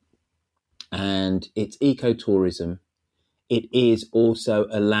somewhere, and it's ecotourism. It is also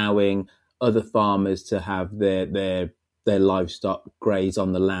allowing other farmers to have their livestock graze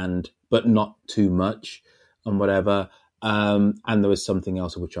on the land, but not too much and whatever. And there was something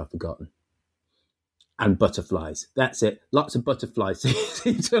else of which I've forgotten. And butterflies. That's it. Lots of butterflies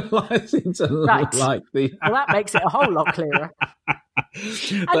seem to like the... Well, that makes it a whole lot clearer.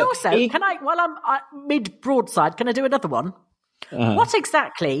 And also, can I, while I'm mid-broadside, can I do another one? What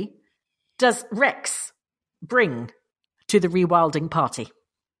exactly does Rex bring to the rewilding party?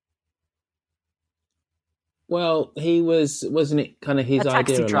 Well, wasn't it kind of his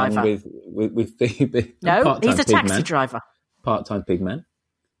idea along with Phoebe? No, he's a taxi driver. Part-time pigman.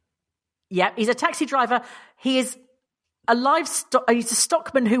 Yeah, he's a taxi driver. He is he's a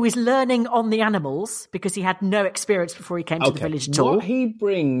stockman who is learning on the animals because he had no experience before he came to the village at all. What he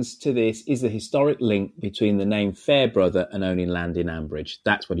brings to this is the historic link between the name Fairbrother and owning land in Ambridge.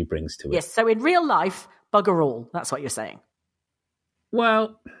 That's what he brings to it. Yes, so in real life, bugger all. That's what you're saying.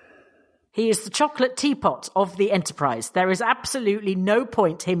 Well, he is the chocolate teapot of the Enterprise. There is absolutely no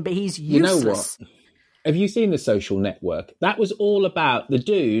point to him, but he's useless. You know what? Have you seen The Social Network? That was all about the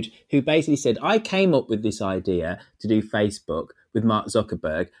dude who basically said, I came up with this idea to do Facebook with Mark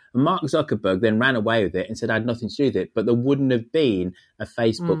Zuckerberg. And Mark Zuckerberg then ran away with it and said I had nothing to do with it, but there wouldn't have been a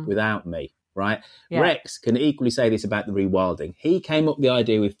Facebook without me, right? Yeah. Rex can equally say this about the rewilding. He came up with the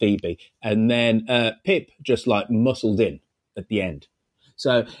idea with Phoebe, and then Pip just muscled in at the end.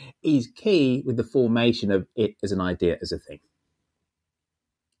 So he's key with the formation of it as an idea, as a thing.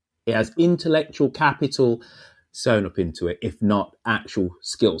 It has intellectual capital sewn up into it, if not actual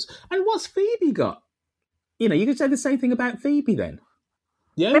skills. And what's Phoebe got? You could say the same thing about Phoebe then.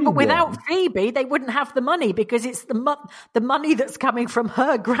 But without Phoebe, they wouldn't have the money because it's the money that's coming from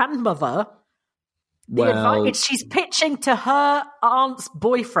her grandmother. She's pitching to her aunt's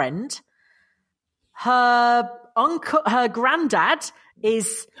boyfriend, her her granddad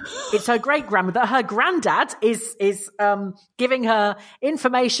it's her great grandmother. Her granddad is giving her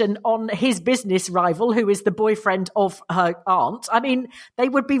information on his business rival, who is the boyfriend of her aunt. I mean, they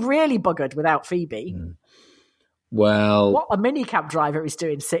would be really buggered without Phoebe. Well, what a minicab driver is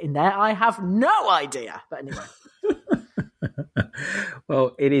doing sitting there, I have no idea. But anyway.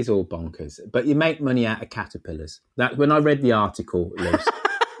 Well, it is all bonkers, but you make money out of caterpillars. That when I read the article, Liz,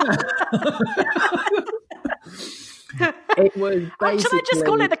 it was basically... Should I just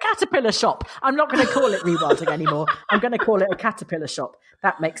call it the Caterpillar Shop? I'm not going to call it Rewilding anymore. I'm going to call it a Caterpillar Shop.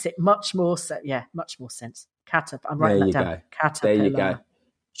 That makes it much more much more sense. I'm writing that down. Go. Caterpillar there you go.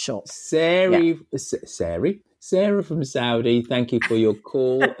 Shop. Sarah from Saudi, thank you for your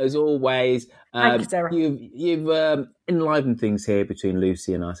call. As always, thank you, Sarah. You've enlivened things here between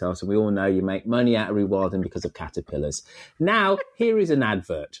Lucy and ourselves, and we all know you make money out of rewilding because of caterpillars. Now, here is an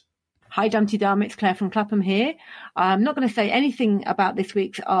advert. Hi, Dumpty Dum, it's Claire from Clapham here. I'm not going to say anything about this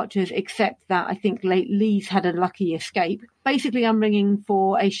week's Archers except that I think Lee's had a lucky escape. Basically, I'm ringing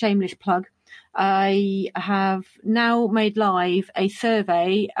for a shameless plug. I have now made live a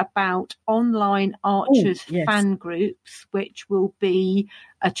survey about online Archers fan groups, which will be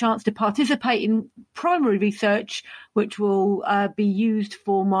a chance to participate in primary research, which will be used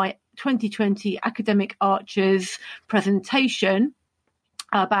for my 2020 Academic Archers presentation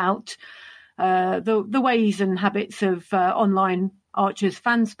about the ways and habits of online Archers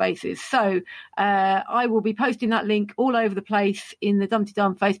fan spaces. So I will be posting that link all over the place in the Dumpty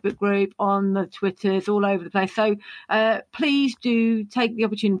Dum Facebook group, on the Twitters, all over the place. So please do take the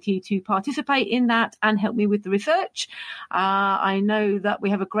opportunity to participate in that and help me with the research. I know that we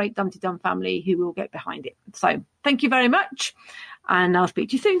have a great Dumpty Dum family who will get behind it. So thank you very much, and I'll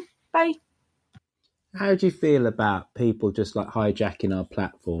speak to you soon. Bye. How do you feel about people just like hijacking our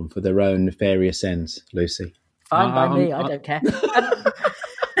platform for their own nefarious ends, Lucy? Fine by me, I don't care.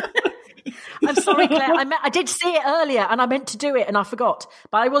 I'm sorry, Claire. I did see it earlier and I meant to do it and I forgot.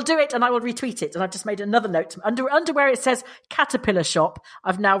 But I will do it and I will retweet it. And I've just made another note. Under where it says Caterpillar Shop,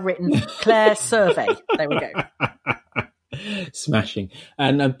 I've now written Claire Survey. There we go. Smashing.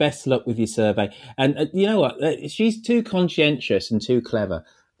 And best luck with your survey. And you know what? She's too conscientious and too clever,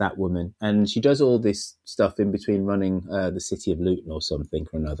 that woman, and she does all this stuff in between running the city of Luton or something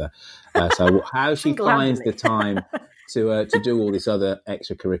or another. So how she finds the time to do all this other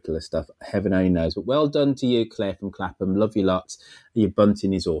extracurricular stuff, heaven only knows. But well done to you, Claire from Clapham. Love you lots. Your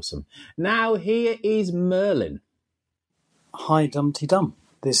bunting is awesome. Now here is Merlin. Hi, Dumpty Dum.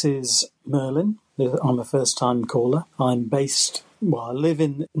 This is Merlin. I'm a first-time caller. I live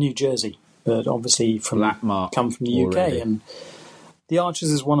in New Jersey, but obviously come from the UK and. The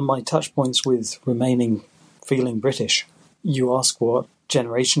Archers is one of my touch points with feeling British. You ask what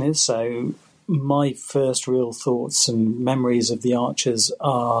generation is, so my first real thoughts and memories of the Archers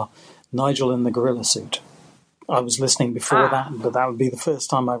are Nigel in the gorilla suit. I was listening before that, but that would be the first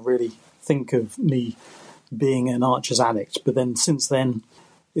time I really think of me being an Archers addict. But then since then,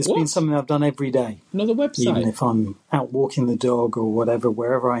 it's been something I've done every day. Another website? Even if I'm out walking the dog or whatever,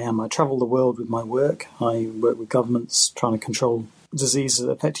 wherever I am. I travel the world with my work. I work with governments trying to control diseases that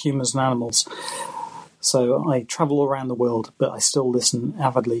affect humans and animals. So I travel around the world, but I still listen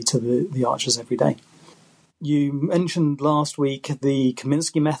avidly to the Archers every day. You mentioned last week the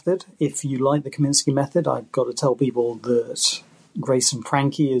Kaminsky Method. If you like the Kaminsky Method, I've got to tell people that Grace and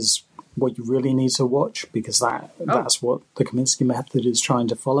Frankie is what you really need to watch, because that's what the Kaminsky Method is trying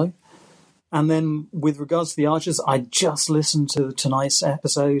to follow. And then with regards to the Archers, I just listened to tonight's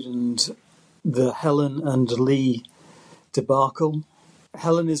episode and the Helen and Lee debacle.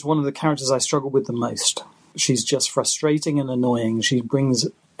 Helen is one of the characters I struggle with the most. She's just frustrating and annoying. She brings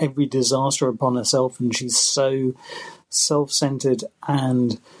every disaster upon herself, and she's so self-centered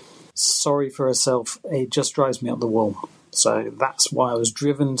and sorry for herself. It just drives me up the wall. So that's why I was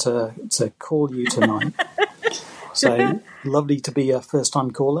driven to call you tonight. So lovely to be a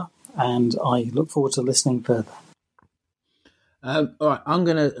first-time caller, and I look forward to listening further. All right, I'm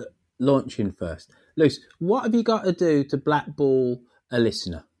going to launch in first. Luce, what have you got to do to blackball a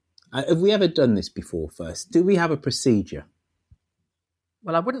listener? Have we ever done this before first? Do we have a procedure?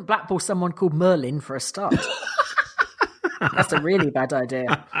 Well, I wouldn't blackball someone called Merlin for a start. That's a really bad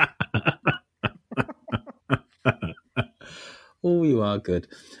idea. Oh, you are good.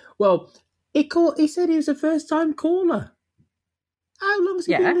 Well, he said he was a first-time caller. How long has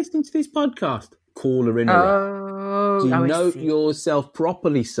he been listening to this podcast? Caller in a Do you note yourself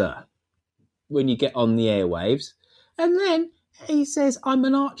properly, sir, when you get on the airwaves? And then he says, I'm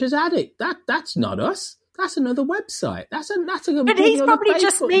an Archers addict. That's not us. That's another website. That's a But he probably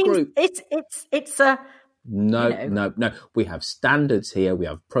just means group. it's No. We have standards here. We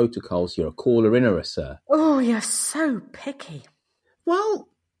have protocols. You're a caller-innerer, sir. Oh, you're so picky. Well,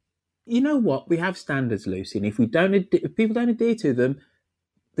 you know what? We have standards, Lucy, and if people don't adhere to them,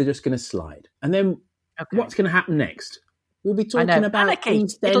 they're just going to slide. And then what's going to happen next? We'll be talking about anarchy.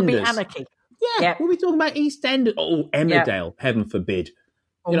 EastEnders. It'll be anarchy. Yeah, we'll be talking about EastEnders. Oh, Emmerdale, heaven forbid.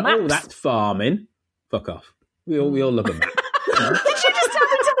 Or that's farming. Fuck off. We all love them. Did you just tell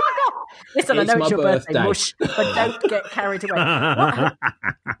me to fuck off? Listen, I know it's your birthday, Mush, but don't get carried away.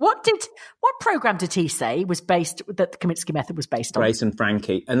 What program did he say that the Kaminsky method was based on? Grace and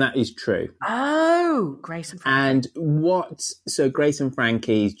Frankie, and that is true. Oh, Grace and Frankie. And Grace and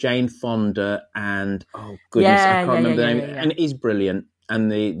Frankie's Jane Fonda and I can't remember the name. Yeah. And it is brilliant. And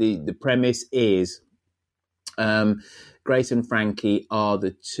the premise is Grace and Frankie are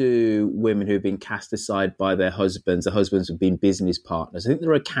the two women who've been cast aside by their husbands. The husbands have been business partners. I think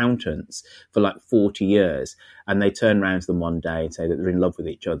they're accountants for like 40 years. And they turn around to them one day and say that they're in love with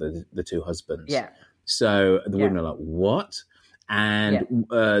each other, the two husbands. Yeah. So the women are like, what? And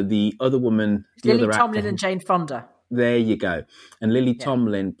the other woman... Lily Tomlin and Jane Fonda. There you go. And Lily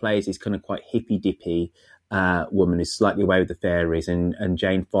Tomlin plays this kind of quite hippy-dippy woman who's slightly away with the fairies, and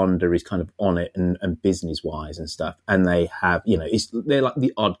Jane Fonda is kind of on it and business-wise and stuff. And they have, they're like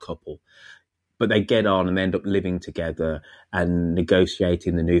the odd couple. But they get on and they end up living together and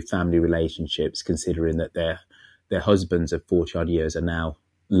negotiating the new family relationships, considering that their husbands of 40-odd years are now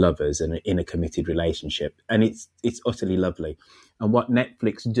lovers and in a committed relationship. And it's utterly lovely. And what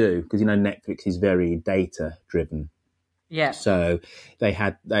Netflix do, because, Netflix is very data-driven. Yeah. So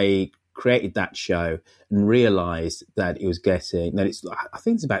they created that show and realised that it was getting... I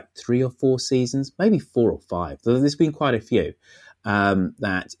think it's about 3 or 4 seasons, maybe 4 or 5. So there's been quite a few.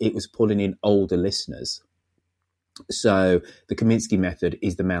 That it was pulling in older listeners. So the Kaminsky method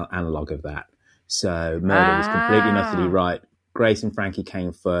is the male analogue of that. So Merlin was completely and utterly right. Grace and Frankie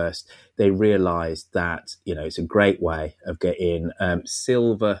came first. They realised that, it's a great way of getting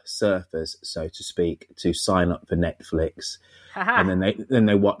silver surfers, so to speak, to sign up for Netflix. And then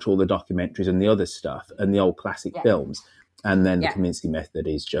they watch all the documentaries and the other stuff and the old classic films. And then the Kaminsky method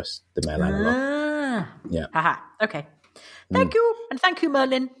is just the male analogue. Yeah. Okay. Thank you. And thank you,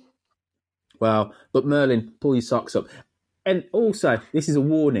 Merlin. Well, but Merlin, pull your socks up. And also, this is a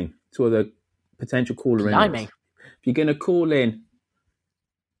warning to other potential caller-inners. If you're going to call in,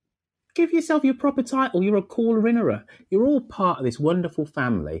 give yourself your proper title. You're a caller-innerer. You're all part of this wonderful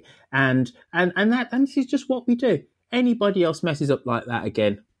family. And this is just what we do. Anybody else messes up like that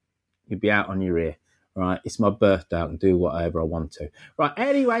again, you'll be out on your ear. Right? It's my birthday. I can do whatever I want to. Right.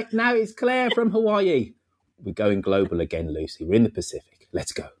 Anyway, now it's Claire from Hawaii. We're going global again, Lucy. We're in the Pacific.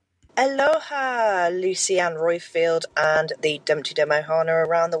 Let's go. Aloha, Lucy Ann Roifield and the Dumpty Dum Ohana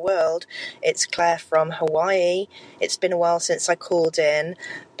around the world. It's Claire from Hawaii. It's been a while since I called in,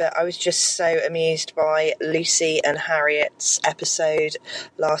 but I was just so amused by Lucy and Harriet's episode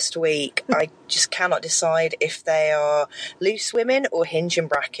last week. I just cannot decide if they are loose women or hinge and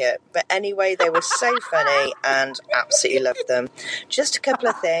bracket. But anyway, they were so funny and absolutely loved them. Just a couple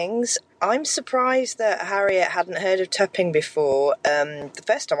of things. I'm surprised that Harriet hadn't heard of tupping before. The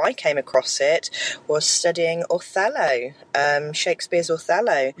first time I came across it was studying Othello, Shakespeare's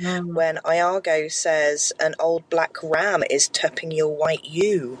Othello, when Iago says an old black ram is tupping your white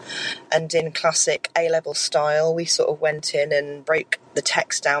ewe. And in classic A-level style, we sort of went in and broke the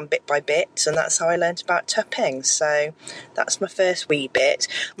text down bit by bit, and that's how I learnt about tupping. So that's my first wee bit.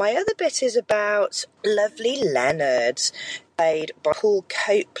 My other bit is about lovely Leonard, played by Paul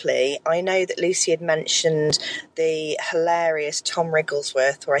Copley. I know that Lucy had mentioned the hilarious Tom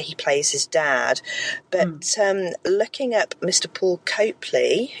Wrigglesworth where he plays his dad, but looking up Mr. Paul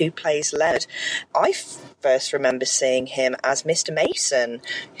Copley, who plays Leonard, I first remember seeing him as Mr. Mason,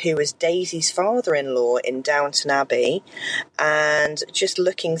 who was Daisy's father-in-law in Downton Abbey, and just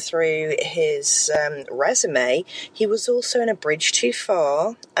looking through his resume, he was in A Bridge Too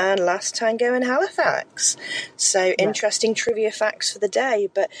Far and Last Tango in Halifax. So interesting trivia facts for the day.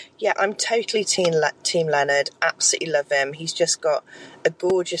 But yeah, I'm totally Team Leonard. Absolutely love him. He's just got a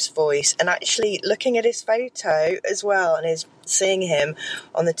gorgeous voice, and actually looking at his photo as well and seeing him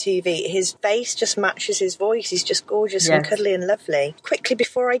on the TV, his face just matches his voice. He's just gorgeous and cuddly and lovely. Quickly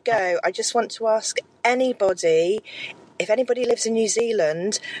before I go, I just want to ask anybody, if anybody lives in New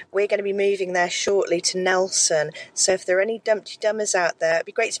Zealand, we're going to be moving there shortly to Nelson. So if there are any Dumpty Dummers out there, it'd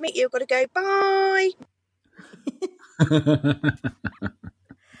be great to meet you. I've got to go. Bye.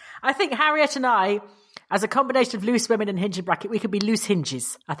 I think Harriet and I, as a combination of loose women and hinge and bracket, we could be loose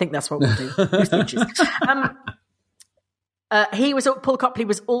hinges. I think that's what we'll do. Loose hinges. Paul Copley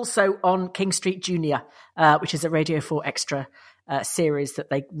was also on King Street Junior, which is a Radio 4 Extra series that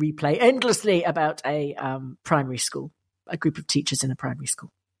they replay endlessly about a primary school, a group of teachers in a primary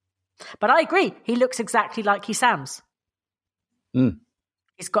school. But I agree, he looks exactly like he sounds.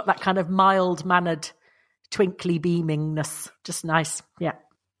 He's got that kind of mild-mannered, twinkly beamingness. Just nice, yeah.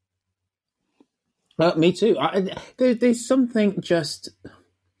 Me too. There's something just...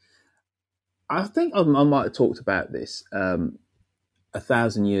 I think I might have talked about this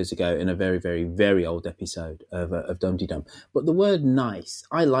 1,000 years ago in a very, very, very old episode of Dum Tee Dum. But the word nice,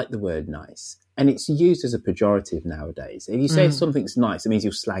 I like the word nice. And it's used as a pejorative nowadays. If you say something's nice, it means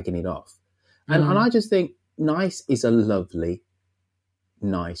you're slagging it off. And I just think nice is a lovely,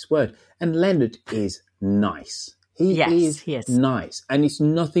 nice word. And Leonard is nice. He is nice. And it's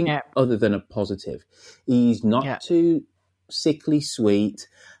nothing other than a positive. He's not too sickly sweet.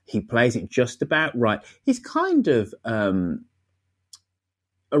 He plays it just about right. He's kind of a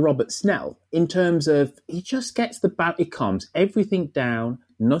Robert Snell in terms of he just gets it calms everything down.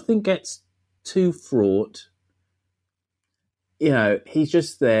 Nothing gets too fraught. He's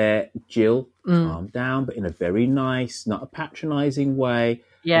just there. Jill, calm down, but in a very nice, not a patronising way.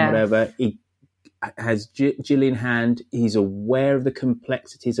 Yeah. Whatever. He has Jill in hand. He's aware of the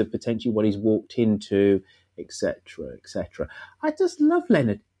complexities of potentially what he's walked into, etc., etc. I just love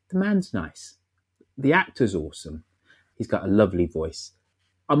Leonard. The man's nice. The actor's awesome. He's got a lovely voice.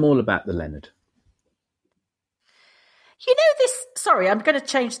 I'm all about the Leonard. You know this... Sorry, I'm going to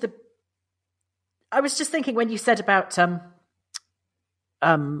change the... I was just thinking when you said about...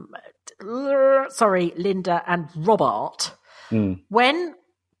 Linda and Robert. When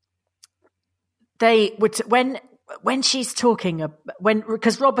they would... When she's talking...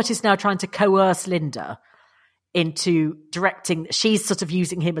 Because Robert is now trying to coerce Linda into directing, she's sort of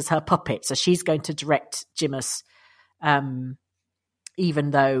using him as her puppet, so she's going to direct Jimus,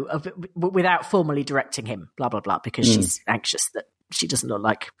 even though without formally directing him, blah blah blah, because she's anxious that she doesn't look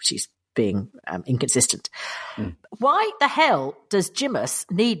like she's being inconsistent. Why the hell does Jimus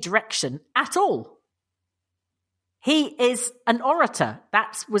need direction at all? He is an orator.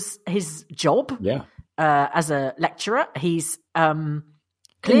 That was his job. Yeah. As a lecturer, he's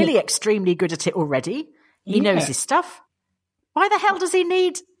clearly extremely good at it already. He knows his stuff. Why the hell does he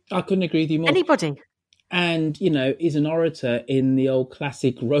need I couldn't agree with you more. Anybody? And, he's an orator in the old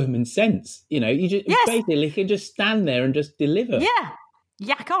classic Roman sense. You just basically can just stand there and just deliver. Yeah.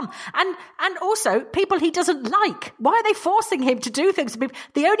 Yak on. And also, people he doesn't like. Why are they forcing him to do things?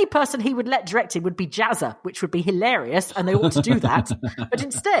 The only person he would let direct him would be Jazza, which would be hilarious, and they ought to do that. But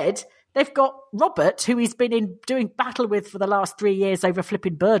instead, they've got Robert, who he's been doing battle with for the last 3 years over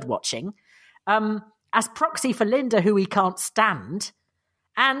flipping bird watching, as proxy for Linda, who he can't stand,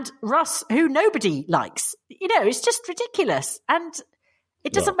 and Russ, who nobody likes. It's just ridiculous. And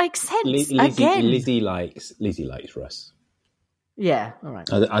it doesn't make sense. Lizzie likes Russ. Yeah, all right.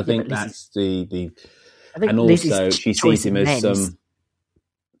 I think that's the and also she sees him as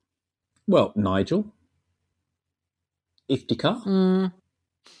Nigel, Iftikhar.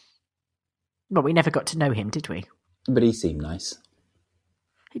 Well, we never got to know him, did we? But he seemed nice.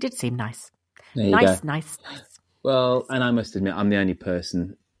 He did seem nice. Nice. Well, and I must admit, I'm the only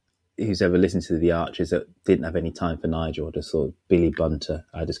person who's ever listened to The Archers that didn't have any time for Nigel. I just thought Billy Bunter.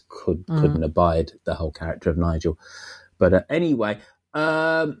 I just couldn't abide the whole character of Nigel. But anyway,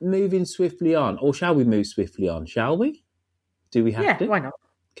 moving swiftly on, or shall we move swiftly on? Shall we? Do we have to? Yeah, why not?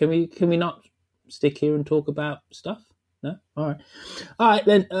 Can we not stick here and talk about stuff? No? All right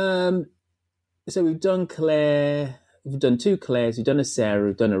then. So we've done Claire. We've done 2 Claires. We've done a Sarah.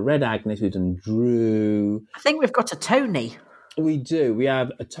 We've done a Red Agnes. We've done Drew. I think we've got a Tony. We do. We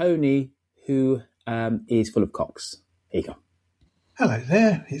have a Tony who is full of cocks. Here you go. Hello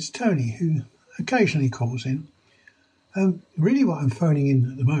there. It's Tony, who occasionally calls in. Really what I'm phoning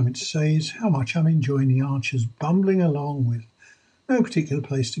in at the moment to say is how much I'm enjoying The Archers bumbling along with no particular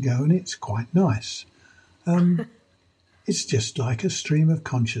place to go, and it's quite nice. It's just like a stream of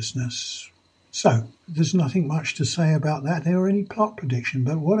consciousness. So, there's nothing much to say about that or any plot prediction,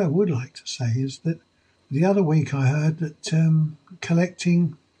 but what I would like to say is that the other week I heard that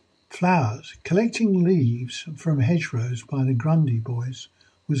collecting leaves from hedgerows by the Grundy boys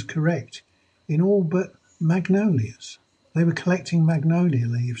was correct in all but magnolias. They were collecting magnolia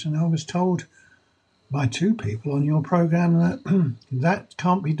leaves, and I was told by 2 people on your programme that that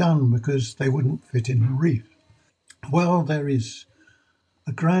can't be done because they wouldn't fit in the wreath. Well, there is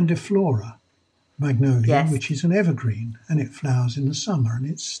a grandiflora magnolia, which is an evergreen, and it flowers in the summer, and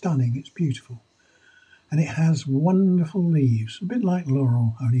it's stunning, it's beautiful. And it has wonderful leaves, a bit like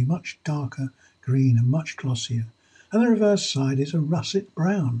laurel, only much darker green and much glossier. and the reverse side is a russet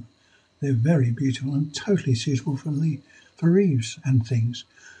brown. They're very beautiful and totally suitable for wreaths and things.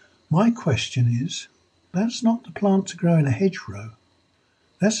 My question is, that's not the plant to grow in a hedgerow.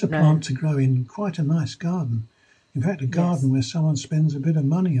 That's a plant to grow in quite a nice garden. In fact, a garden where someone spends a bit of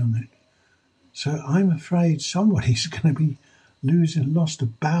money on it. So I'm afraid somebody's going to be lost a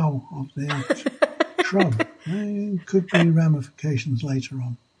bough of their shrub. There could be ramifications later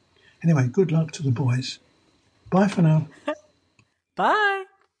on. Anyway, good luck to the boys. Bye for now. Bye.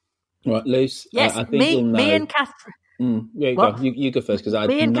 Right, Luce. Yes, I think you'll know. me and Catherine. You go first, because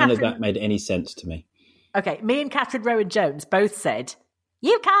none of that made any sense to me. Okay, me and Catherine Rowan-Jones both said,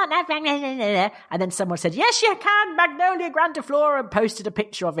 you can't have Magnolia. And then someone said, yes, you can, Magnolia grandiflora, and posted a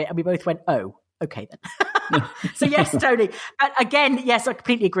picture of it. And we both went, oh, okay then. So yes, Tony. Again, yes, I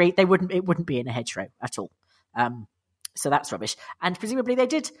completely agree. It wouldn't be in a hedgerow at all. So that's rubbish. And presumably they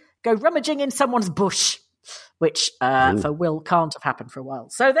did go rummaging in someone's bush, which for Will can't have happened for a while.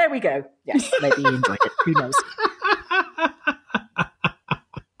 So there we go. Yes, maybe he enjoyed it. Who knows?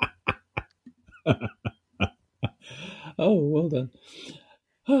 Oh, well done.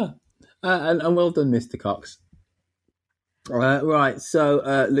 And well done, Mr. Cox. Right,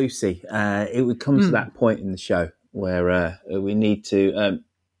 so Lucy, it would come to that point in the show where we need to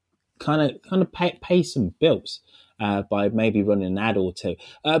kind of pay some bills by maybe running an ad or two.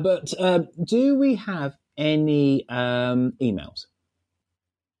 But do we have any emails?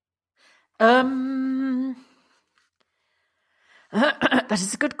 That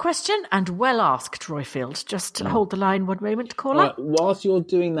is a good question and well asked, Royfield. Just hold the line one moment, caller. Right, whilst you're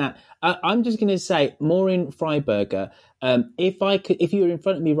doing that, I'm just going to say, Maureen Freiberger, if you were in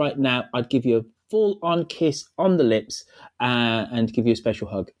front of me right now, I'd give you a full-on kiss on the lips and give you a special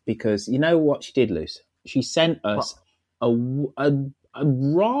hug, because you know what she did, Luce? She sent us a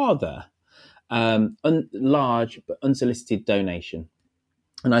rather large but unsolicited donation.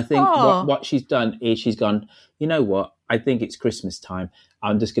 And I think what she's done is she's gone, you know what? I think it's Christmas time.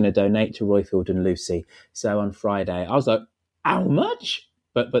 I'm just going to donate to Royfield and Lucy. So on Friday, I was like, how much?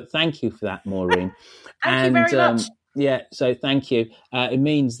 But thank you for that, Maureen. Thank you very much. Yeah, so thank you. It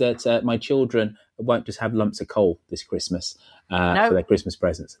means that my children won't just have lumps of coal this Christmas for their Christmas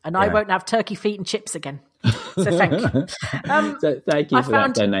presents. And I won't have turkey feet and chips again. So thank you. So thank you for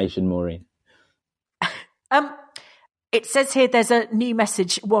that donation, Maureen. It says here there's a new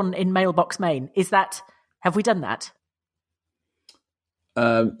message one in Mailbox Main. Have we done that?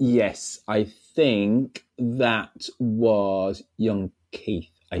 Yes, I think that was young Keith,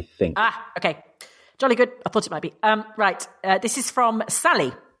 I think. Okay. Jolly good. I thought it might be. Right. This is from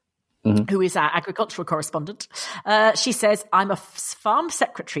Sally, who is our agricultural correspondent. She says, I'm a farm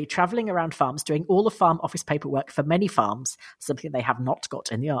secretary travelling around farms doing all the farm office paperwork for many farms, something they have not got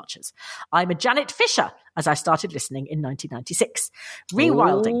in the Archers. I'm a Janet Fisher, as I started listening in 1996.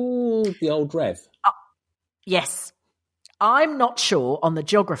 Rewilding. Oh, the old Rev. Yes. I'm not sure on the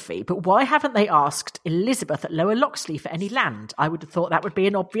geography, but why haven't they asked Elizabeth at Lower Loxley for any land? I would have thought that would be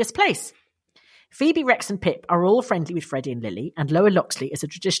an obvious place. Phoebe, Rex and Pip are all friendly with Freddie and Lily, and Lower Loxley, as a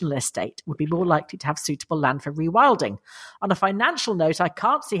traditional estate, would be more likely to have suitable land for rewilding. On a financial note, I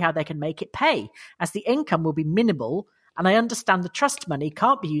can't see how they can make it pay, as the income will be minimal, and I understand the trust money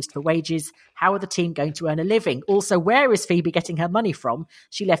can't be used for wages. How are the team going to earn a living? Also, where is Phoebe getting her money from?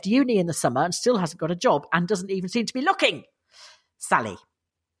 She left uni in the summer and still hasn't got a job and doesn't even seem to be looking. Sally.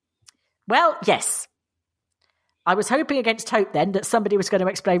 Well, yes. I was hoping against hope then that somebody was going to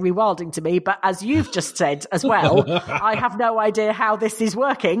explain rewilding to me, but as you've just said as well, I have no idea how this is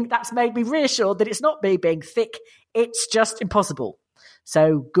working. That's made me reassured that it's not me being thick. It's just impossible.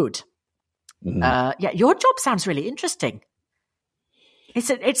 So good. Yeah, your job sounds really interesting.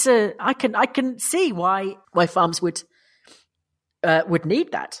 I can see why farms would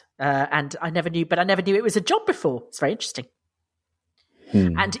need that. And I never knew it was a job before. It's very interesting.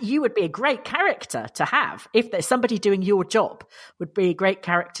 And you would be a great character to have. If there's somebody doing your job, would be a great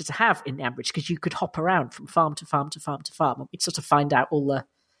character to have in Ambridge, because you could hop around from farm to farm to farm to farm. You'd sort of find out all the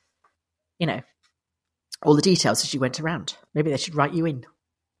details as you went around. Maybe they should write you in.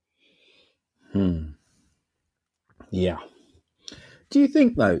 Yeah. Do you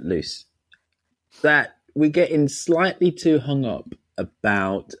think, though, Luce, that we're getting slightly too hung up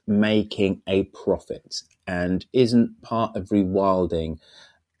about making a profit, and isn't part of rewilding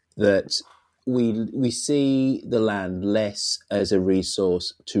that we see the land less as a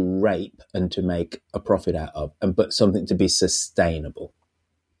resource to rape and to make a profit out of, but something to be sustainable?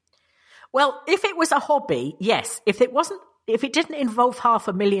 Well, if it was a hobby, yes. If it didn't involve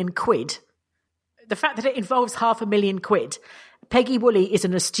 £500,000, the fact that it involves £500,000, Peggy Woolley is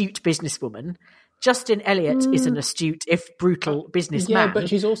an astute businesswoman. Justin Elliott is an astute, if brutal, businessman. Yeah, but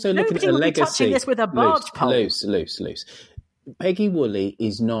she's also looking at a Nobody legacy. will be touching this with a barge pole. Loose. Peggy Woolley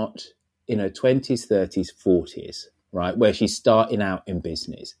is not in her 20s, 30s, 40s, right, where she's starting out in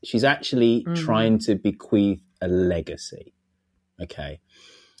business. She's actually trying to bequeath a legacy, okay?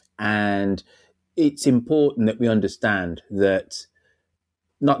 And it's important that we understand that,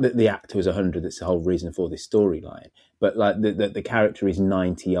 not that the actor was 100, that's the whole reason for this storyline, but like the character is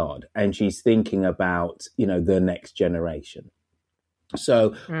 90 odd and she's thinking about, the next generation.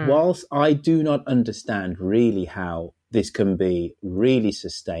 So whilst I do not understand really how this can be really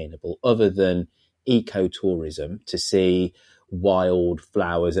sustainable other than ecotourism to see wild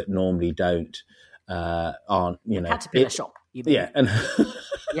flowers that normally aren't, Caterpillar shop. You mean? Yeah. And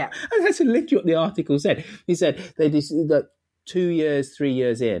yeah. And that's literally what the article said. He said that 2 years, 3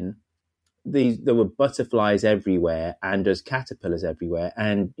 years in, there were butterflies everywhere and there's caterpillars everywhere,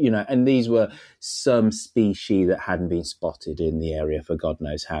 and and these were some species that hadn't been spotted in the area for God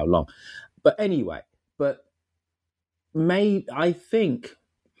knows how long. But anyway, I think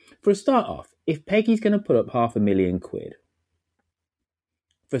for a start off, if Peggy's going to put up £500,000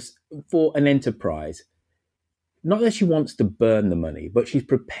 for an enterprise, not that she wants to burn the money, but she's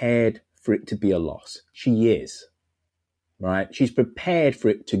prepared for it to be a loss. She is. Right? She's prepared for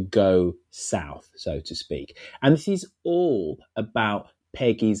it to go south, so to speak. And this is all about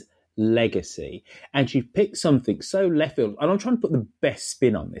Peggy's legacy. And she picked something so left field. And I'm trying to put the best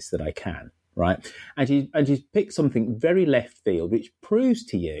spin on this that I can, right? And she's picked something very left field, which proves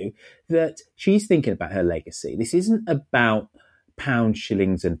to you that she's thinking about her legacy. This isn't about pounds,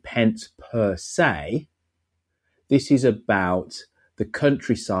 shillings, and pence per se. This is about the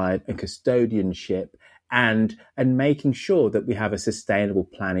countryside and custodianship and making sure that we have a sustainable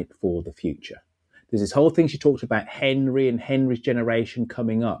planet for the future. There's this whole thing she talked about Henry and Henry's generation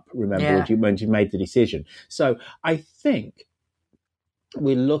coming up, remember, when she made the decision. So I think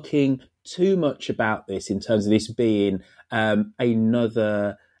we're looking too much about this in terms of this being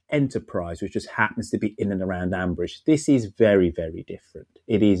another enterprise which just happens to be in and around Ambridge. This is very, very different.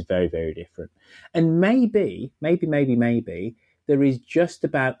 It is very, very different. And maybe there is just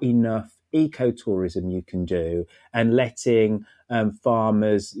about enough ecotourism you can do and letting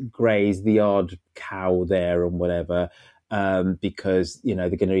farmers graze the odd cow there and whatever because they're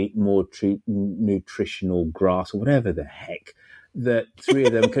going to eat more nutritional grass or whatever the heck that three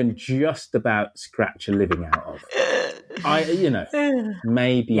of them can just about scratch a living out of.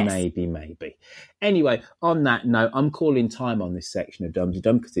 Maybe. Anyway, on that note, I'm calling time on this section of Dum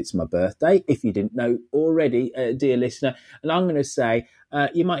Dum because it's my birthday, if you didn't know already, dear listener. And I'm going to say,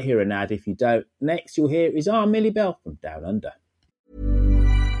 you might hear an ad if you don't. Next you'll hear is Millie Bell from Down Under.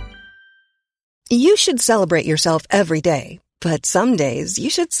 You should celebrate yourself every day, but some days you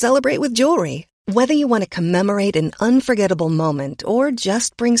should celebrate with jewelry. Whether you want to commemorate an unforgettable moment or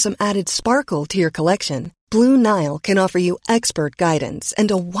just bring some added sparkle to your collection, Blue Nile can offer you expert guidance and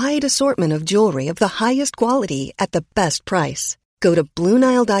a wide assortment of jewelry of the highest quality at the best price. Go to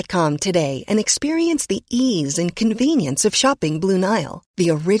BlueNile.com today and experience the ease and convenience of shopping Blue Nile, the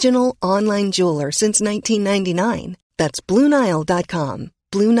original online jeweler since 1999. That's BlueNile.com.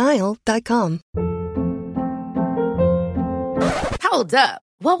 BlueNile.com. Hold up.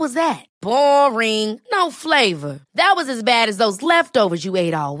 What was that? Boring. No flavor. That was as bad as those leftovers you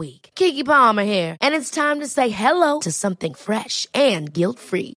ate all week. Keke Palmer here, and it's time to say hello to something fresh and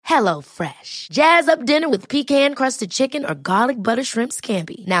guilt-free. HelloFresh. Jazz up dinner with pecan-crusted chicken or garlic butter shrimp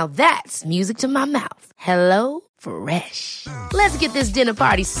scampi. Now that's music to my mouth. HelloFresh. Let's get this dinner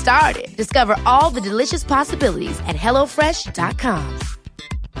party started. Discover all the delicious possibilities at HelloFresh.com.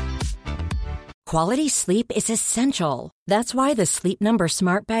 Quality sleep is essential. That's why the Sleep Number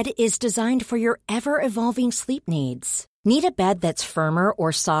Smart Bed is designed for your ever-evolving sleep needs. Need a bed that's firmer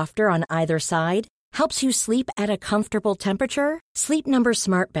or softer on either side? Helps you sleep at a comfortable temperature? Sleep Number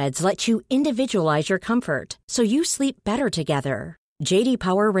Smart Beds let you individualize your comfort so you sleep better together. J.D.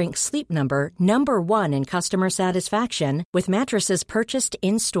 Power ranks Sleep Number number 1 in customer satisfaction with mattresses purchased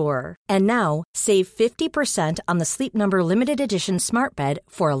in-store. And now, save 50% on the Sleep Number Limited Edition Smart Bed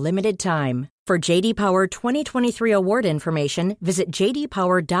for a limited time. For J.D. Power 2023 award information, visit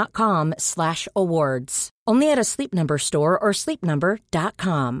jdpower.com/awards. Only at a Sleep Number store or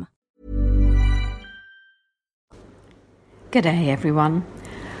sleepnumber.com. G'day, everyone.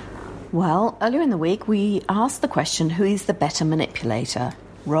 Well, earlier in the week, we asked the question, who is the better manipulator,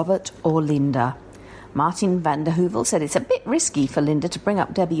 Robert or Linda? Martin van der Heuvel said it's a bit risky for Linda to bring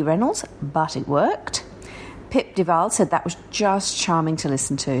up Debbie Reynolds, but it worked. Pip Duval said that was just charming to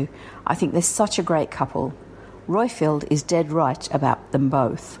listen to. I think they're such a great couple. Roifield is dead right about them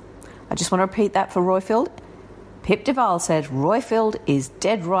both. I just want to repeat that for Roifield. Pip Duval said Roifield is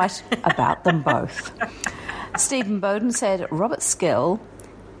dead right about them both. Stephen Bowden said Robert's skill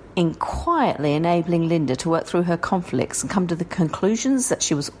in quietly enabling Linda to work through her conflicts and come to the conclusions that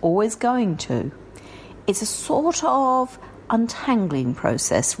she was always going to. It's a sort of untangling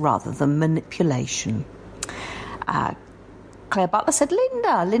process rather than manipulation. Claire Butler said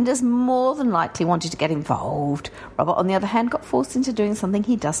Linda. Linda's more than likely wanted to get involved. Robert, on the other hand, got forced into doing something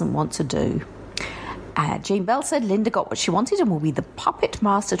he doesn't want to do. Jean Bell said Linda got what she wanted and will be the puppet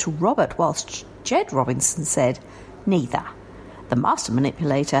master to Robert, whilst Jed Robinson said neither. The master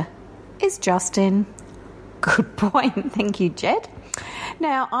manipulator is Justin. Good point. Thank you, Jed.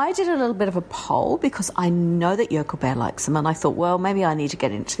 Now, I did a little bit of a poll because I know that Yokel Bear likes them, and I thought, well, maybe I need to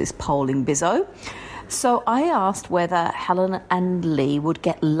get into this polling bizzo. So I asked whether Helen and Lee would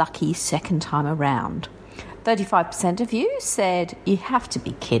get lucky second time around. 35% of you said you have to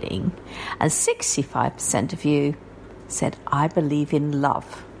be kidding, and 65% of you said I believe in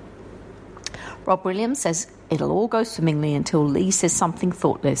love. Rob Williams says it'll all go swimmingly until Lee says something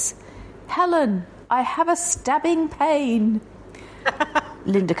thoughtless. Helen, I have a stabbing pain.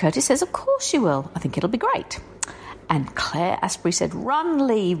 Linda Curtis says, of course she will. I think it'll be great. And Claire Asprey said, run,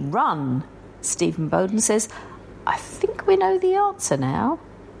 Lee, run. Stephen Bowden says, I think we know the answer now.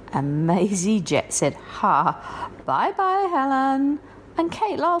 And Maisie Jet said, ha, bye-bye, Helen. And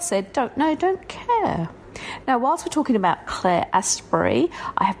Kate Lyle said, don't know, don't care. Now, whilst we're talking about Claire Asprey,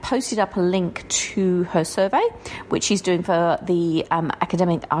 I have posted up a link to her survey, which she's doing for the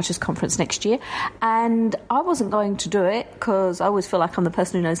Academic Archers Conference next year. And I wasn't going to do it because I always feel like I'm the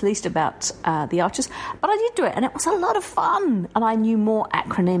person who knows least about the Archers. But I did do it, and it was a lot of fun. And I knew more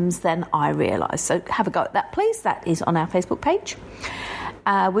acronyms than I realised. So have a go at that, please. That is on our Facebook page.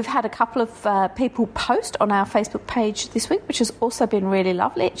 We've had a couple of people post on our Facebook page this week, which has also been really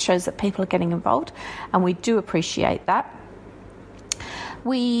lovely. It shows that people are getting involved, and we do appreciate that.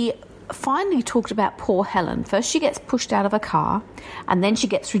 We finally talked about poor Helen. First she gets pushed out of a car, and then she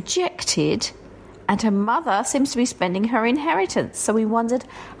gets rejected, and her mother seems to be spending her inheritance. So we wondered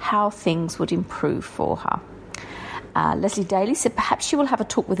how things would improve for her. Leslie Daly said perhaps she will have a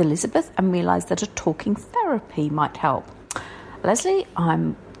talk with Elizabeth and realise that a talking therapy might help. Leslie,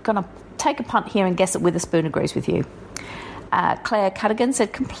 I'm going to take a punt here and guess that Witherspoon agrees with you. Claire Cadigan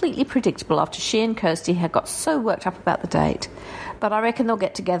said completely predictable after she and Kirsty had got so worked up about the date. But I reckon they'll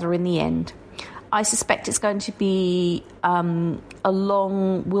get together in the end. I suspect it's going to be a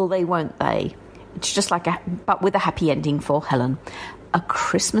long will they, won't they. It's just like but with a happy ending for Helen. A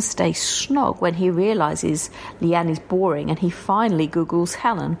Christmas Day snog when he realises Leanne is boring and he finally Googles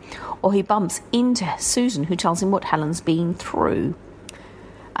Helen, or he bumps into Susan who tells him what Helen's been through.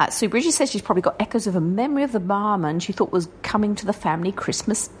 Sue Bridges says she's probably got echoes of a memory of the barman she thought was coming to the family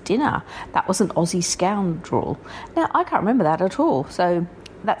Christmas dinner. That was an Aussie scoundrel. Now, I can't remember that at all, so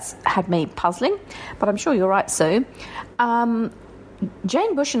that's had me puzzling, but I'm sure you're right, Sue. Jane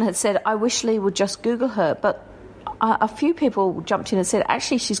Bushen had said, I wish Lee would just Google her, but a few people jumped in and said,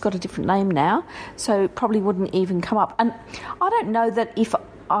 actually, she's got a different name now, so probably wouldn't even come up. And I don't know that if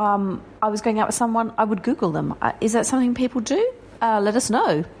I was going out with someone, I would Google them. Is that something people do? Let us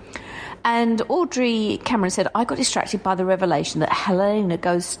know. And Audrey Cameron said, I got distracted by the revelation that Helena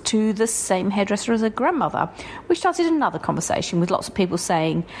goes to the same hairdresser as her grandmother, which started another conversation with lots of people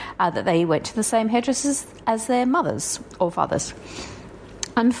saying that they went to the same hairdressers as their mothers or fathers.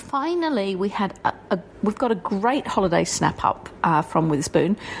 And finally, we've got a great holiday snap-up from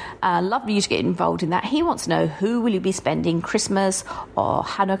Witherspoon. Love you to get involved in that. He wants to know, who will you be spending Christmas or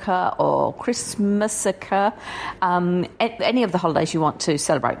Hanukkah or Christmasica, any of the holidays you want to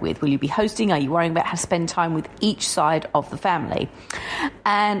celebrate with? Will you be hosting? Are you worrying about how to spend time with each side of the family?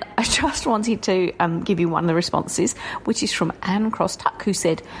 And I just wanted to give you one of the responses, which is from Anne Cross-Tuck, who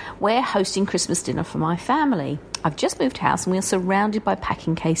said, we're hosting Christmas dinner for my family. I've just moved house and we are surrounded by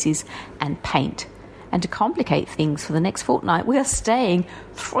packing cases and paint. And to complicate things for the next fortnight, we are staying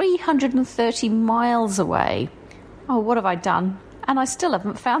 330 miles away. Oh, what have I done? And I still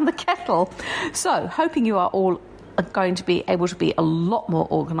haven't found the kettle. So, hoping you are all going to be able to be a lot more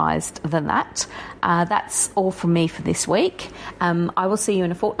organised than that. That's all from me for this week. I will see you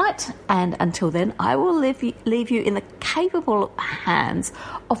in a fortnight, and until then, I will leave you in the capable hands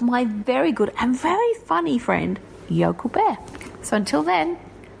of my very good and very funny friend, Yokel Bear. So until then,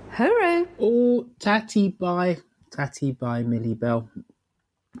 hooroo! Oh, tatty bye, Millie Bell.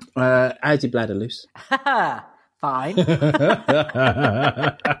 How's your bladder loose? Fine.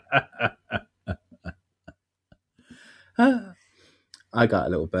 I got a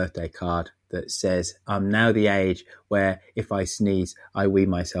little birthday card that says, I'm now the age where if I sneeze, I wee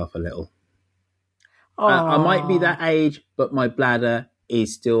myself a little. I might be that age, but my bladder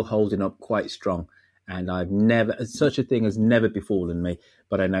is still holding up quite strong. And I've never, such a thing has never befallen me.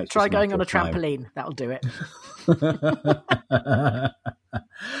 But I know it's Try just going on a time. trampoline. That'll do it.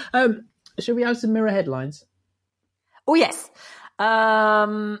 Should we have some mirror headlines? Oh, yes.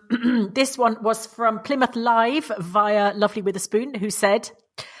 This one was from Plymouth Live via Lovely Witherspoon, who said,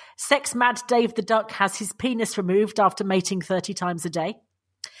 sex mad Dave the Duck has his penis removed after mating 30 times a day.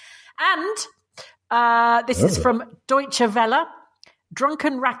 And this is from Deutsche Welle.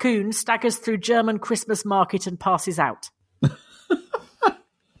 Drunken raccoon staggers through German Christmas market and passes out.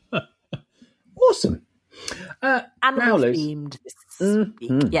 Awesome. Animal themed this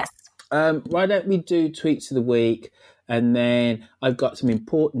week. Yes. Why don't we do tweets of the week, and then I've got some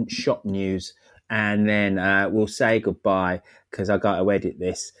important shop news, and then we'll say goodbye because I got to edit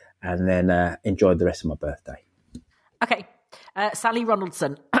this, and then enjoy the rest of my birthday. Okay. Sally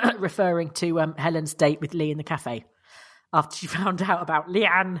Ronaldson, referring to Helen's date with Lee in the cafe. After she found out about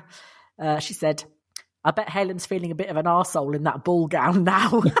Leanne, she said, I bet Helen's feeling a bit of an arsehole in that ball gown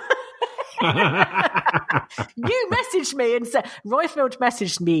now. You messaged me and said, Royfield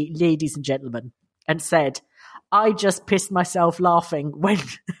messaged me, ladies and gentlemen, and said, I just pissed myself laughing when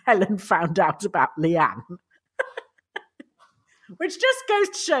Helen found out about Leanne. Which just goes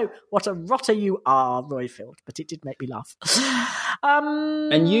to show what a rotter you are, Royfield. But it did make me laugh.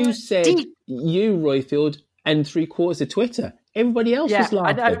 And you said, you, Royfield, and 3/4 of Twitter. Everybody else was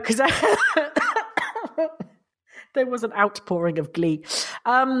laughing. I know, because there was an outpouring of glee.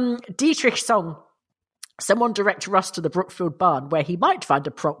 Dietrich Song. Someone direct Russ to the Brookfield barn where he might find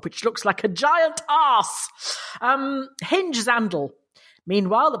a prop which looks like a giant arse. Hinge Zandel.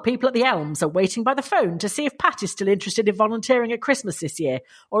 Meanwhile, the people at the Elms are waiting by the phone to see if Pat is still interested in volunteering at Christmas this year,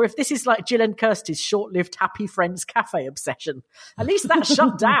 or if this is like Jill and Kirsty's short-lived Happy Friends cafe obsession. At least that's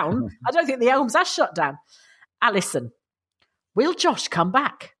shut down. I don't think the Elms has shut down. Alison. Will Josh come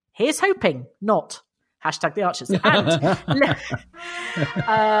back? Here's hoping. Not. Hashtag the Archers. And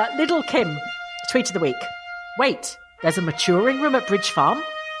Little Kim. Tweet of the week. Wait, there's a maturing room at Bridge Farm?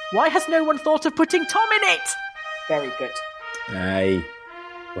 Why has no one thought of putting Tom in it? Very good. Hey,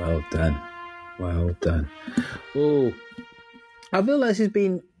 well done. Well done. Oh, I feel this has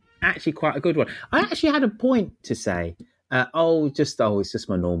been actually quite a good one. I actually had a point to say. It's just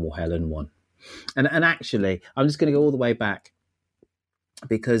my normal Helen one. And actually, I'm just going to go all the way back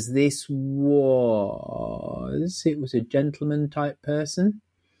because this was a gentleman type person.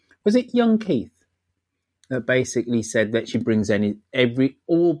 Was it young Keith that basically said that she brings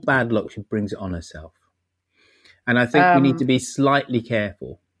all bad luck, she brings it on herself? And I think we need to be slightly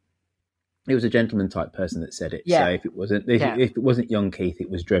careful. It was a gentleman type person that said it. Yeah. So if it wasn't young Keith, it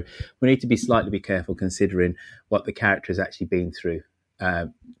was Drew. We need to be slightly careful considering what the character has actually been through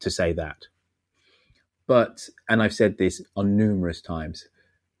to say that. But, and I've said this on numerous times,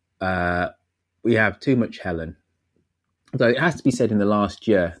 we have too much Helen. Though it has to be said in the last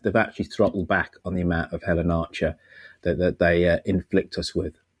year, they've actually throttled back on the amount of Helen Archer that they inflict us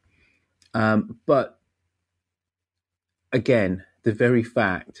with. But again, the very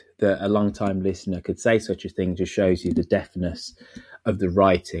fact that a long-time listener could say such a thing just shows you the deftness of the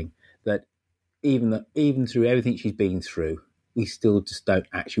writing, that even through everything she's been through, we still just don't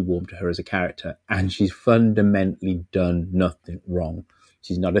actually warm to her as a character. And she's fundamentally done nothing wrong.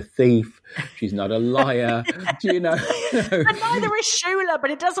 She's not a thief. She's not a liar. And neither is Shula,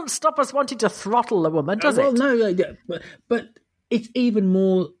 but it doesn't stop us wanting to throttle a woman, does it? No, but it's even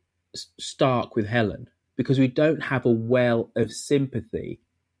more stark with Helen because we don't have a well of sympathy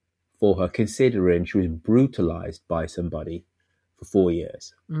for her, considering she was brutalised by somebody for 4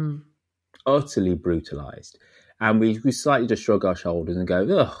 years. Utterly brutalised. And we slightly just shrug our shoulders and go,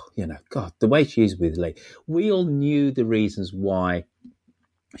 God, the way she is with Lee. We all knew the reasons why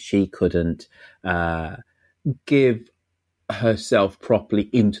she couldn't give herself properly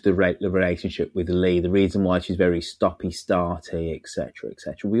into the relationship with Lee, the reason why she's very stoppy-starty, etc.,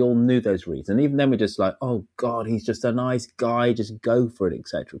 etc. We all knew those reasons. And even then we're just like, oh, God, he's just a nice guy, just go for it,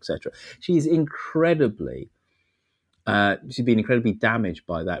 etc., etc. She's been incredibly damaged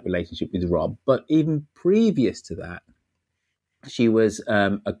by that relationship with Rob. But even previous to that, she was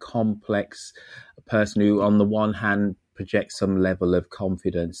a complex person who, on the one hand, projects some level of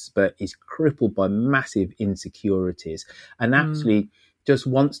confidence, but is crippled by massive insecurities and actually just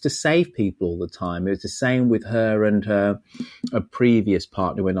wants to save people all the time. It was the same with her and a previous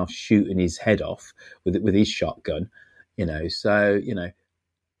partner went off shooting his head off with his shotgun, So,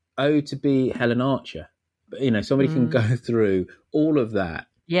 to be Helen Archer. somebody can go through all of that.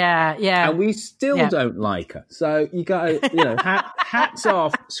 Yeah. And we still don't like her. So you got to, hats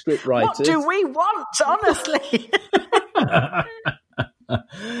off, script writers. What do we want, honestly?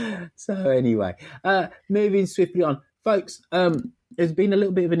 So anyway, moving swiftly on. Folks, there's been a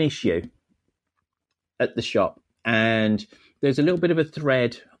little bit of an issue at the shop, and there's a little bit of a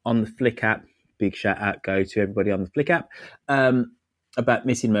thread on the Flick app. Big shout out go to everybody on the Flick app about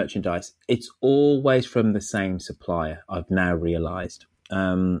missing merchandise. It's always from the same supplier, I've now realised.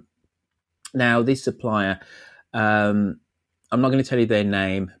 Now, this supplier, I'm not going to tell you their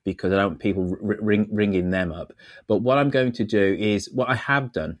name because I don't want people ringing them up. But what I'm going to do is, what I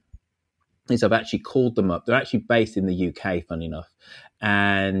have done is I've actually called them up. They're actually based in the UK, funny enough,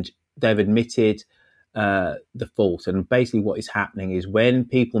 and they've admitted the fault. And basically what is happening is when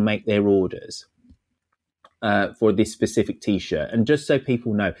people make their orders for this specific T-shirt, and just so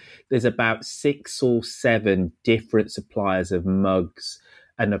people know, there's about 6 or 7 different suppliers of mugs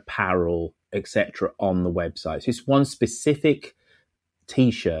and apparel, etc., on the website. So it's one specific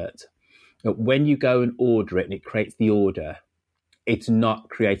T-shirt. When you go and order it and it creates the order, it's not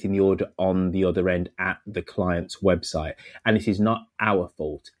creating the order on the other end at the client's website. And it is not our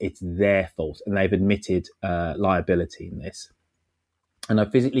fault. It's their fault. And they've admitted liability in this. And I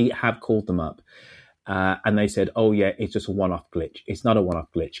physically have called them up. And they said, oh, yeah, it's just a one-off glitch. It's not a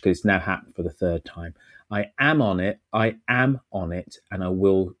one-off glitch because it's now happened for the 3rd time. I am on it. And I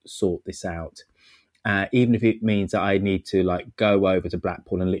will sort this out. Even if it means that I need to go over to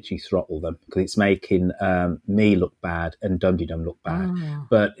Blackpool and literally throttle them because it's making me look bad and Dum Dum look bad. Oh.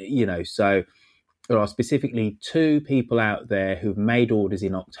 But, so there are specifically 2 people out there who've made orders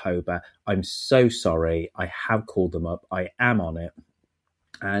in October. I'm so sorry. I have called them up. I am on it.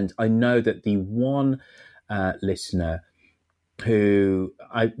 And I know that the one listener who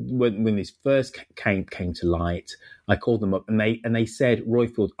when this first came to light, I called them up and they said,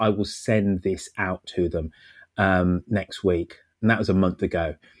 Roifield, I will send this out to them next week. And that was a month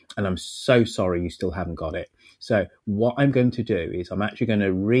ago. And I'm so sorry you still haven't got it. So what I'm going to do is I'm actually going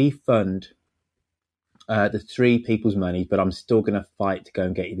to refund the 3 people's money, but I'm still going to fight to go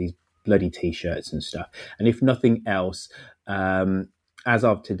and get you these bloody T-shirts and stuff. And if nothing else, as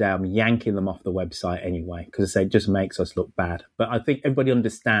of today, I'm yanking them off the website anyway, because it just makes us look bad. But I think everybody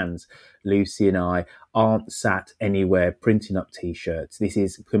understands Lucy and I aren't sat anywhere printing up T-shirts. This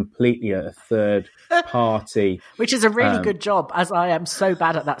is completely a third party. Which is a really good job, as I am so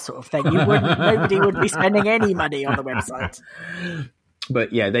bad at that sort of thing. Nobody would be spending any money on the website.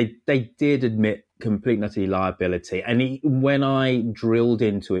 But yeah, they did admit complete and utter liability. And when I drilled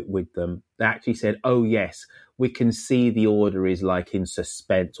into it with them, they actually said, oh, yes, we can see the order is in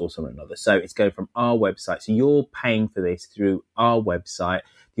suspense or something or another. So it's going from our website. So you're paying for this through our website.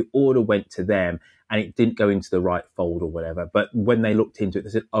 The order went to them and it didn't go into the right folder or whatever. But when they looked into it,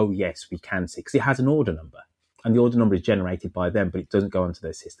 they said, oh, yes, we can see. Because it has an order number. And the order number is generated by them, but it doesn't go onto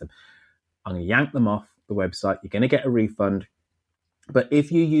their system. I'm going to yank them off the website. You're going to get a refund. But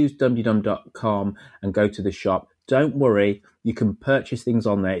if you use dumdydum.com and go to the shop, don't worry, you can purchase things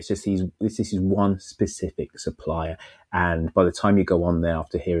on there. It's just this is one specific supplier. And by the time you go on there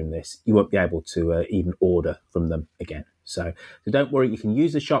after hearing this, you won't be able to even order from them again. So don't worry, you can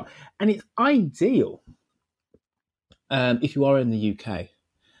use the shop. And it's ideal if you are in the UK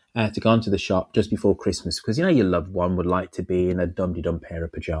to go onto the shop just before Christmas, because your loved one would like to be in a Dum pair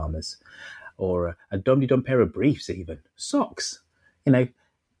of pajamas or a Dum pair of briefs even, socks.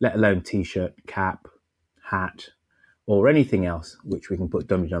 Let alone T-shirt, cap, hat, or anything else which we can put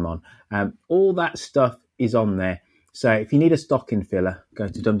Dum on. All that stuff is on there. So if you need a stocking filler, go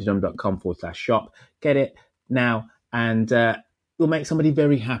to dumdydum.com/shop, get it now, and you'll make somebody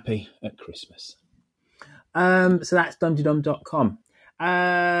very happy at Christmas. So that's dumdydum.com.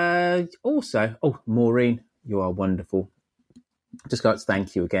 Also, Maureen, you are wonderful. Just got to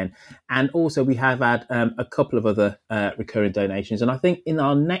thank you again. And also we have had a couple of other recurring donations. And I think in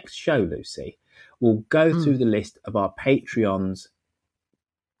our next show, Lucy, we'll go through the list of our Patreons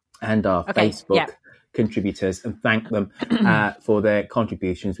and our Facebook contributors and thank them for their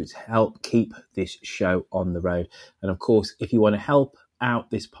contributions, which help keep this show on the road. And of course, if you want to help out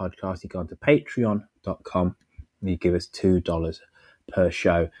this podcast, you go on to patreon.com and you give us $2 per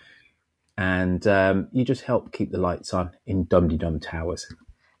show. And you just help keep the lights on in Dum Towers.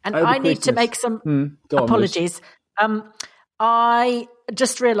 And I need to make some apologies. I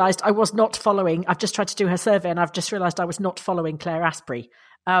just realised I was not following. I've just tried to do her survey and I've just realised I was not following Claire Asprey.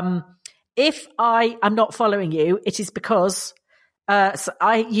 If I am not following you, it is because so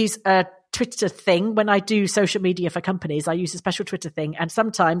I use a Twitter thing when I do social media for companies. I use a special Twitter thing. And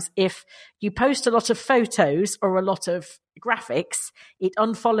sometimes if you post a lot of photos or a lot of graphics, it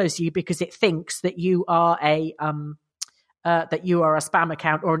unfollows you because it thinks that you are a spam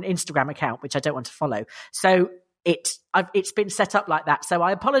account or an Instagram account, which I don't want to follow. So it's been set up like that. So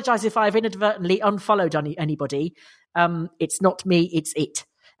I apologize if I've inadvertently unfollowed anybody. It's not me, it's it.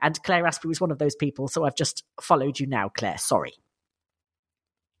 And Claire Asprey was one of those people. So I've just followed you now, Claire. Sorry.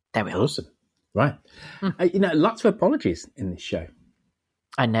 There we are. Awesome. Right. Lots of apologies in this show.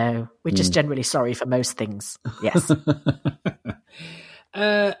 I know. We're just generally sorry for most things. Yes.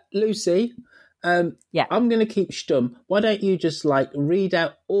 Lucy, I'm going to keep stum. Why don't you just read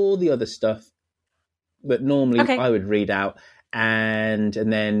out all the other stuff that normally I would read out, and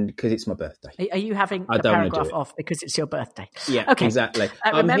then because it's my birthday. Are you having a paragraph off because it's your birthday? Yeah, okay. Exactly.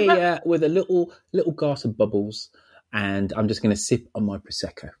 I'm here with a little glass of bubbles, and I'm just going to sip on my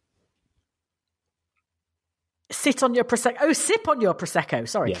Prosecco. Sit on your Prosecco. Oh, sip on your Prosecco.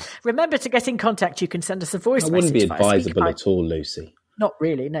 Sorry. Yeah. Remember to get in contact. You can send us a voice message. It wouldn't be advisable at all, Lucy. Not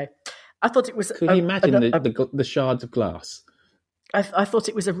really, no. I thought it was... Could you imagine the shards of glass? I thought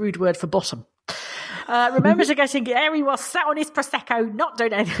it was a rude word for bottom. Remember to get in... There he was, sat on his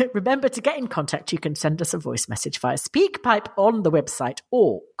Prosecco. Remember to get in contact. You can send us a voice message via SpeakPipe on the website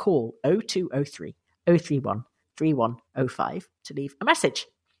or call 0203 031 3105 to leave a message.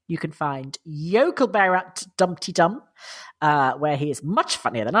 You can find Yokel Bear at Dumpty Dum, where he is much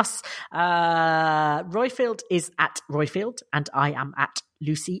funnier than us. Roifield is at Roifield, and I am at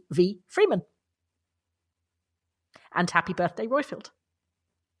Lucy V. Freeman. And happy birthday, Roifield.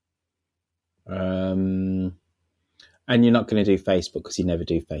 And you're not going to do Facebook because you never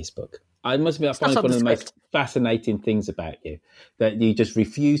do Facebook. I must admit, I find it's one of the most fascinating things about you, that you just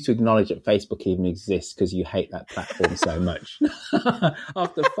refuse to acknowledge that Facebook even exists because you hate that platform so much.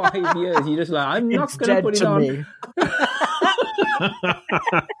 After 5 years, you're just like, I'm not going to put it on.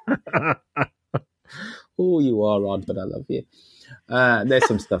 Oh, you are odd, but I love you. There's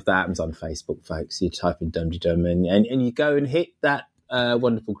some stuff that happens on Facebook, folks. You type in Dum Dum and you go and hit that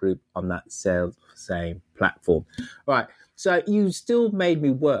wonderful group on that same platform. Right, so you still made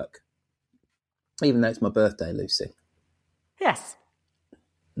me work. Even though it's my birthday, Lucy. Yes.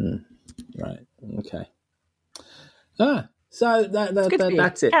 Right. Okay. So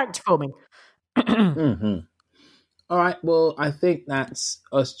that's it. Character forming. Mm-hmm. All right. Well, I think that's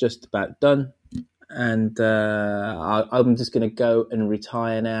us just about done. And I'm just going to go and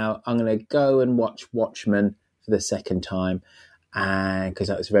retire now. I'm going to go and watch Watchmen for the second time, and because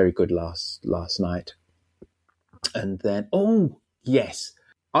that was very good last night. And then, yes.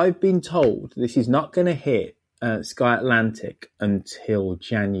 I've been told this is not going to hit Sky Atlantic until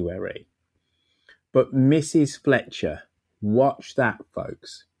January. But Mrs. Fletcher, watch that,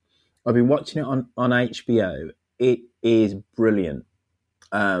 folks. I've been watching it on HBO. It is brilliant.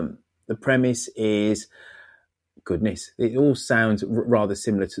 The premise is, goodness, it all sounds rather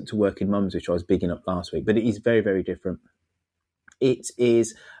similar to Working Mums, which I was bigging up last week, but it is very, very different. It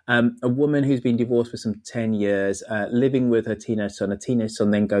is a woman who's been divorced for some 10 years, living with her teenage son. Her teenage son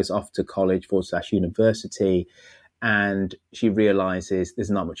then goes off to college / university, and she realizes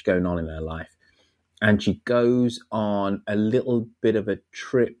there's not much going on in her life. And she goes on a little bit of a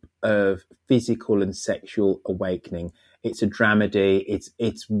trip of physical and sexual awakening. It's a dramedy.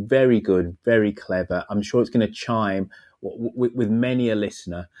 It's very good, very clever. I'm sure it's going to chime with many a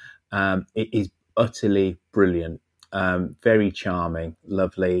listener. It is utterly brilliant. Very charming,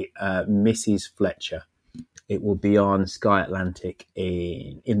 lovely. Mrs. Fletcher. It will be on Sky Atlantic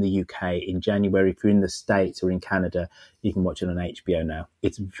in the UK in January. If you're in the States or in Canada, you can watch it on HBO now.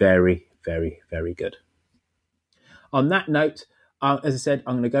 It's very, very, very good. On that note, as I said,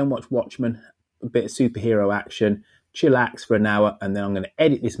 I'm going to go and watch Watchmen, a bit of superhero action, chillax for an hour, and then I'm going to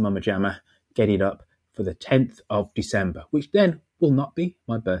edit this Mama Jamma, get it up for the 10th of December, which then will not be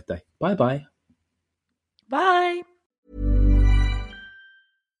my birthday. Bye-bye. Bye.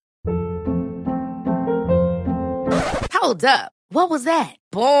 Hold up. What was that?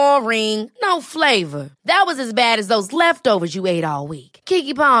 Boring. No flavor. That was as bad as those leftovers you ate all week.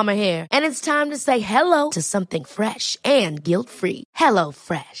 Keke Palmer here, and it's time to say hello to something fresh and guilt-free. Hello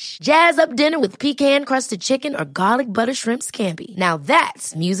Fresh. Jazz up dinner with pecan-crusted chicken or garlic butter shrimp scampi. Now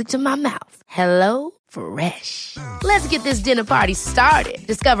that's music to my mouth. Hello Fresh. Let's get this dinner party started.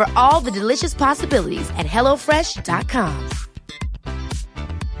 Discover all the delicious possibilities at HelloFresh.com.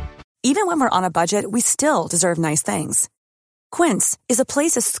 Even when we're on a budget, we still deserve nice things. Quince is a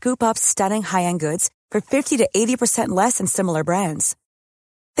place to scoop up stunning high-end goods for 50 to 80% less than similar brands.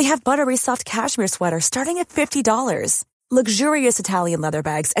 They have buttery soft cashmere sweaters starting at $50, luxurious Italian leather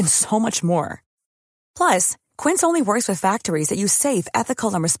bags, and so much more. Plus, Quince only works with factories that use safe,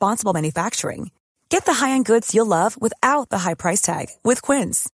 ethical, and responsible manufacturing. Get the high-end goods you'll love without the high price tag with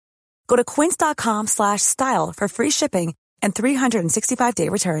Quince. Go to quince.com/style for free shipping and 365-day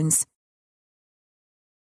returns.